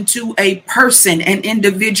correction to a person, an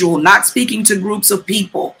individual, not speaking to groups of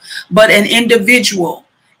people, but an individual,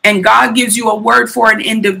 and God gives you a word for an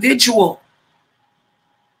individual,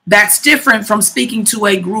 That's different from speaking to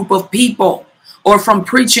a group of people or from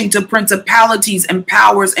preaching to principalities and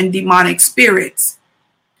powers and demonic spirits.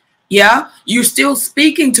 Yeah, you're still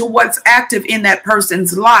speaking to what's active in that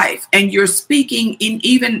person's life, and you're speaking in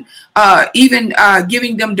even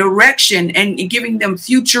giving them direction and giving them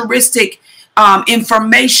futuristic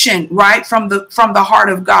information, right, from the heart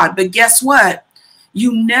of God. But guess what?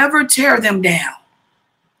 You never tear them down.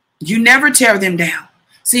 You never tear them down.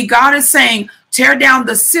 See, God is saying, tear down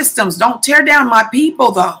the systems. Don't tear down my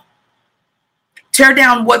people, though. Tear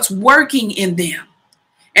down what's working in them.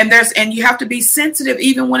 And you have to be sensitive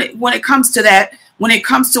even when it comes to that, when it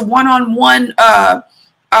comes to one-on-one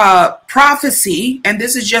prophecy, and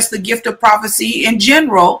this is just the gift of prophecy in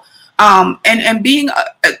general. And being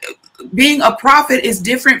a prophet is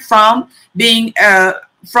different from being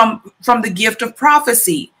from the gift of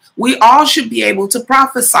prophecy. We all should be able to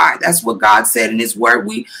prophesy. That's what God said in his word.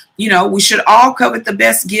 We should all covet the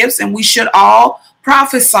best gifts, and we should all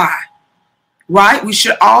prophesy, right? We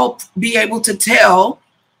should all be able to tell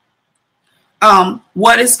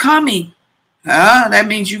what is coming. That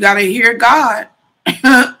means you got to hear God.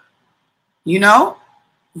 You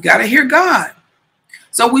got to hear God.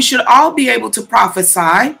 So we should all be able to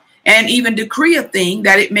prophesy and even decree a thing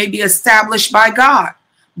that it may be established by God.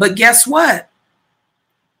 But guess what?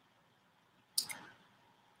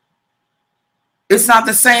 It's not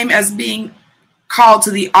the same as being called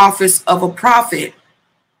to the office of a prophet.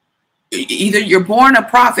 Either you're born a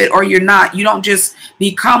prophet or you're not. You don't just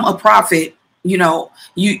become a prophet. You're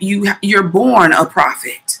born a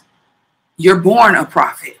prophet. You're born a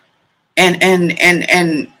prophet. And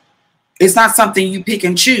it's not something you pick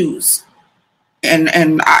and choose. And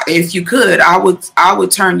if you could, I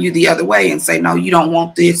would turn you the other way and say, no, you don't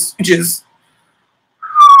want this. It's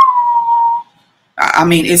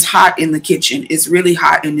hot in the kitchen. It's really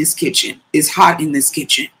hot in this kitchen. It's hot in this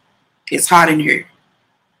kitchen. It's hot in here.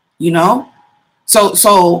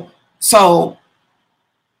 So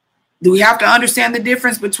do we have to understand the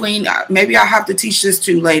difference between, maybe I have to teach this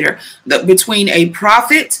too later, between a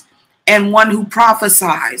prophet and one who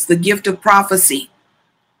prophesies, the gift of prophecy,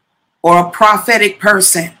 or a prophetic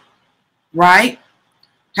person, right?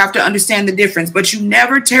 Have to understand the difference. But you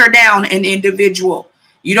never tear down an individual.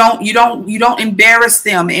 You don't embarrass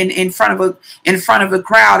them in front of a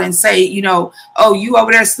crowd and say, oh, you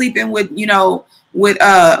over there sleeping with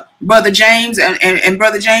Brother James and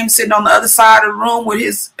Brother James sitting on the other side of the room with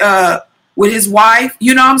his wife.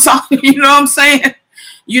 You know what I'm saying?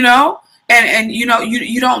 And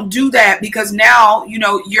you don't do that, because now,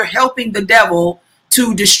 you're helping the devil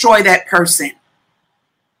to destroy that person.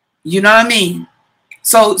 You know what I mean?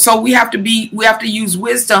 So we have to use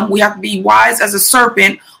wisdom. We have to be wise as a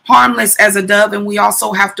serpent, harmless as a dove, and we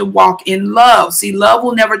also have to walk in love. See, love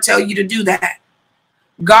will never tell you to do that.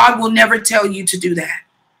 God will never tell you to do that.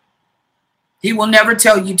 He will never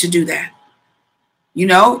tell you to do that. You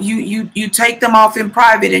take them off in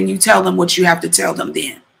private and you tell them what you have to tell them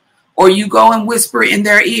then. Or you go and whisper in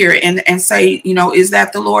their ear and say, is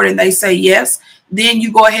that the Lord? And they say yes. Then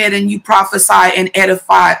you go ahead and you prophesy and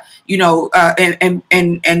edify, and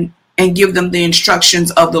give them the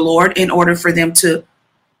instructions of the Lord in order for them to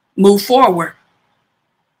move forward.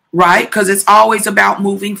 Right? Because it's always about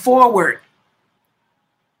moving forward.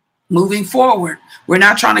 Moving forward. We're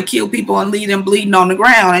not trying to kill people and leave them bleeding on the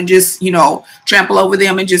ground and just, trample over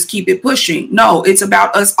them and just keep it pushing. No, it's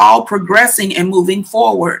about us all progressing and moving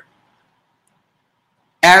forward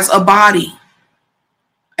as a body,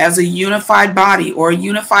 as a unified body or a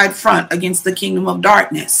unified front against the kingdom of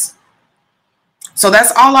darkness. So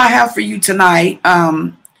that's all I have for you tonight.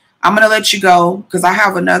 I'm going to let you go because I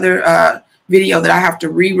have another video that I have to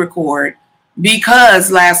re-record,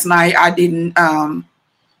 because last night I didn't, I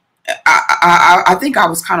think I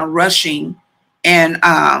was kind of rushing, and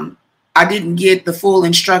I didn't get the full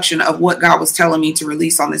instruction of what God was telling me to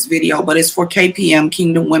release on this video, but it's for KPM,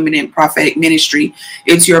 Kingdom Women in Prophetic Ministry.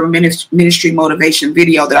 It's your ministry motivation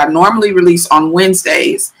video that I normally release on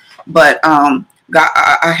Wednesdays, but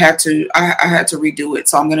I had to redo it.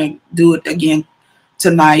 So I'm going to do it again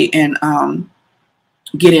tonight and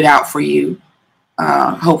get it out for you.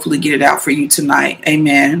 Hopefully get it out for you tonight.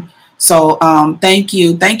 Amen. So thank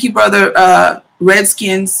you. Thank you, Brother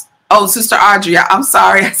Redskins. Oh, Sister Audrey, I'm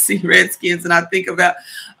sorry. I see Redskins and I think about,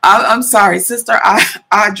 I'm sorry, Sister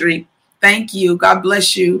Audrey. Thank you. God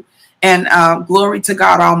bless you. And glory to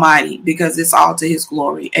God Almighty, because it's all to his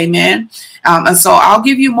glory. Amen. And so I'll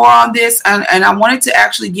give you more on this. And I wanted to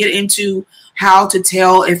actually get into how to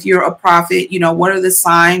tell if you're a prophet, what are the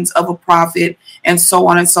signs of a prophet and so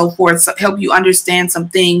on and so forth. So help you understand some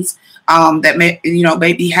things that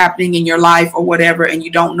may be happening in your life or whatever, and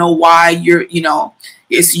you don't know why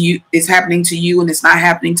it's happening to you and it's not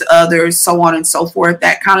happening to others, so on and so forth,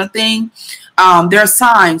 that kind of thing. There are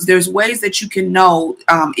signs, there's ways that you can know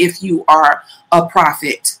if you are a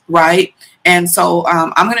prophet, right? And so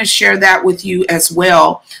I'm going to share that with you as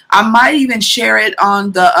well. I might even share it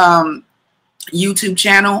on the YouTube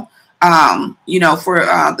channel, for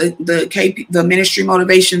the ministry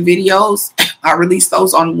motivation videos. I release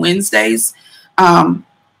those on Wednesdays. And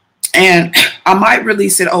I might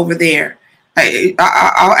release it over there.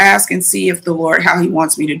 I'll ask and see if the Lord, how he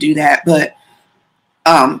wants me to do that. But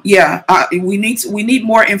we need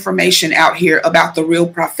more information out here about the real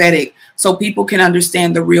prophetic, so people can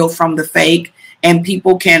understand the real from the fake, and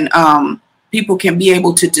people can be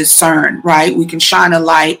able to discern, right? We can shine a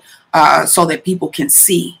light so that people can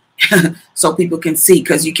see. So people can see,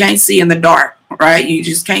 because you can't see in the dark, right? You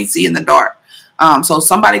just can't see in the dark. So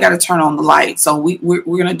somebody got to turn on the light. So we're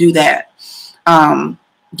going to do that.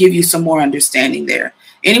 Give you some more understanding there.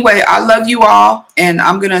 Anyway, I love you all, and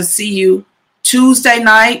I'm going to see you Tuesday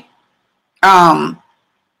night.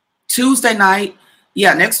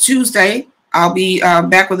 Next Tuesday, I'll be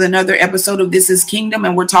back with another episode of This is Kingdom,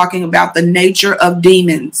 and we're talking about the nature of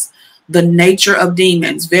demons. The nature of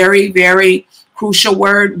demons. Very, very crucial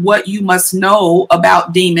word. What you must know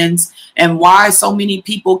about demons and why so many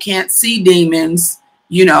people can't see demons.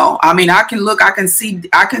 I can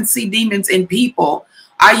see demons in people.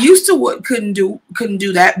 I used to couldn't do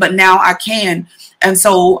that, but now I can. And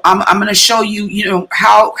so I'm going to show you,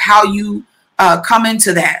 how you come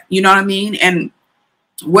into that, you know what I mean? And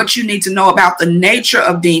what you need to know about the nature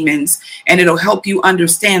of demons, and it'll help you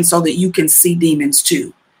understand so that you can see demons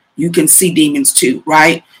too. You can see demons too,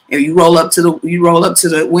 right? If you roll up to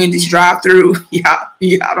the Wendy's drive-through,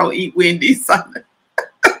 I don't eat Wendy's.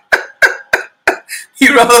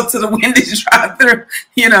 You roll up to the Wendy's drive-through,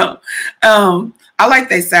 I like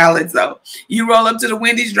their salads though. You roll up to the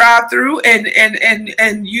Wendy's drive-through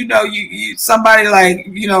and you somebody like,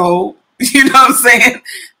 you know what I'm saying?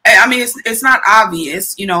 I mean, it's not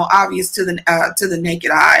obvious, obvious to the naked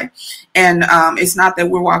eye. And it's not that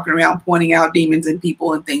we're walking around pointing out demons in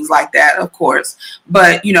people and things like that, of course.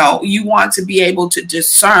 But, you want to be able to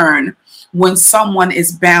discern when someone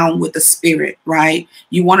is bound with the spirit, right?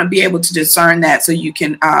 You want to be able to discern that so you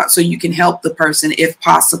can help the person if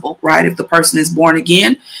possible, right? If the person is born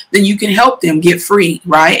again, then you can help them get free,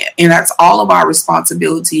 right? And that's all of our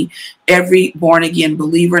responsibility. Every born again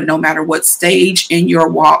believer, no matter what stage in your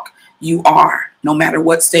walk you are, no matter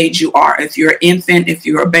what stage you are, if you're an infant, if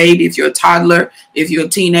you're a baby, if you're a toddler, if you're a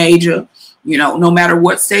teenager, no matter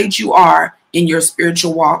what stage you are in your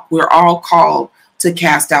spiritual walk, we're all called to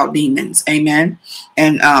cast out demons. Amen.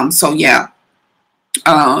 And so we're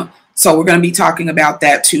going to be talking about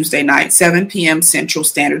that Tuesday night, 7 p.m. Central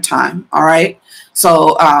Standard Time. All right.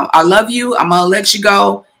 So I love you. I'm going to let you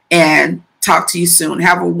go and talk to you soon.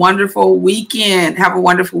 Have a wonderful weekend.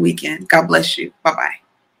 God bless you.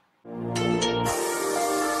 Bye-bye.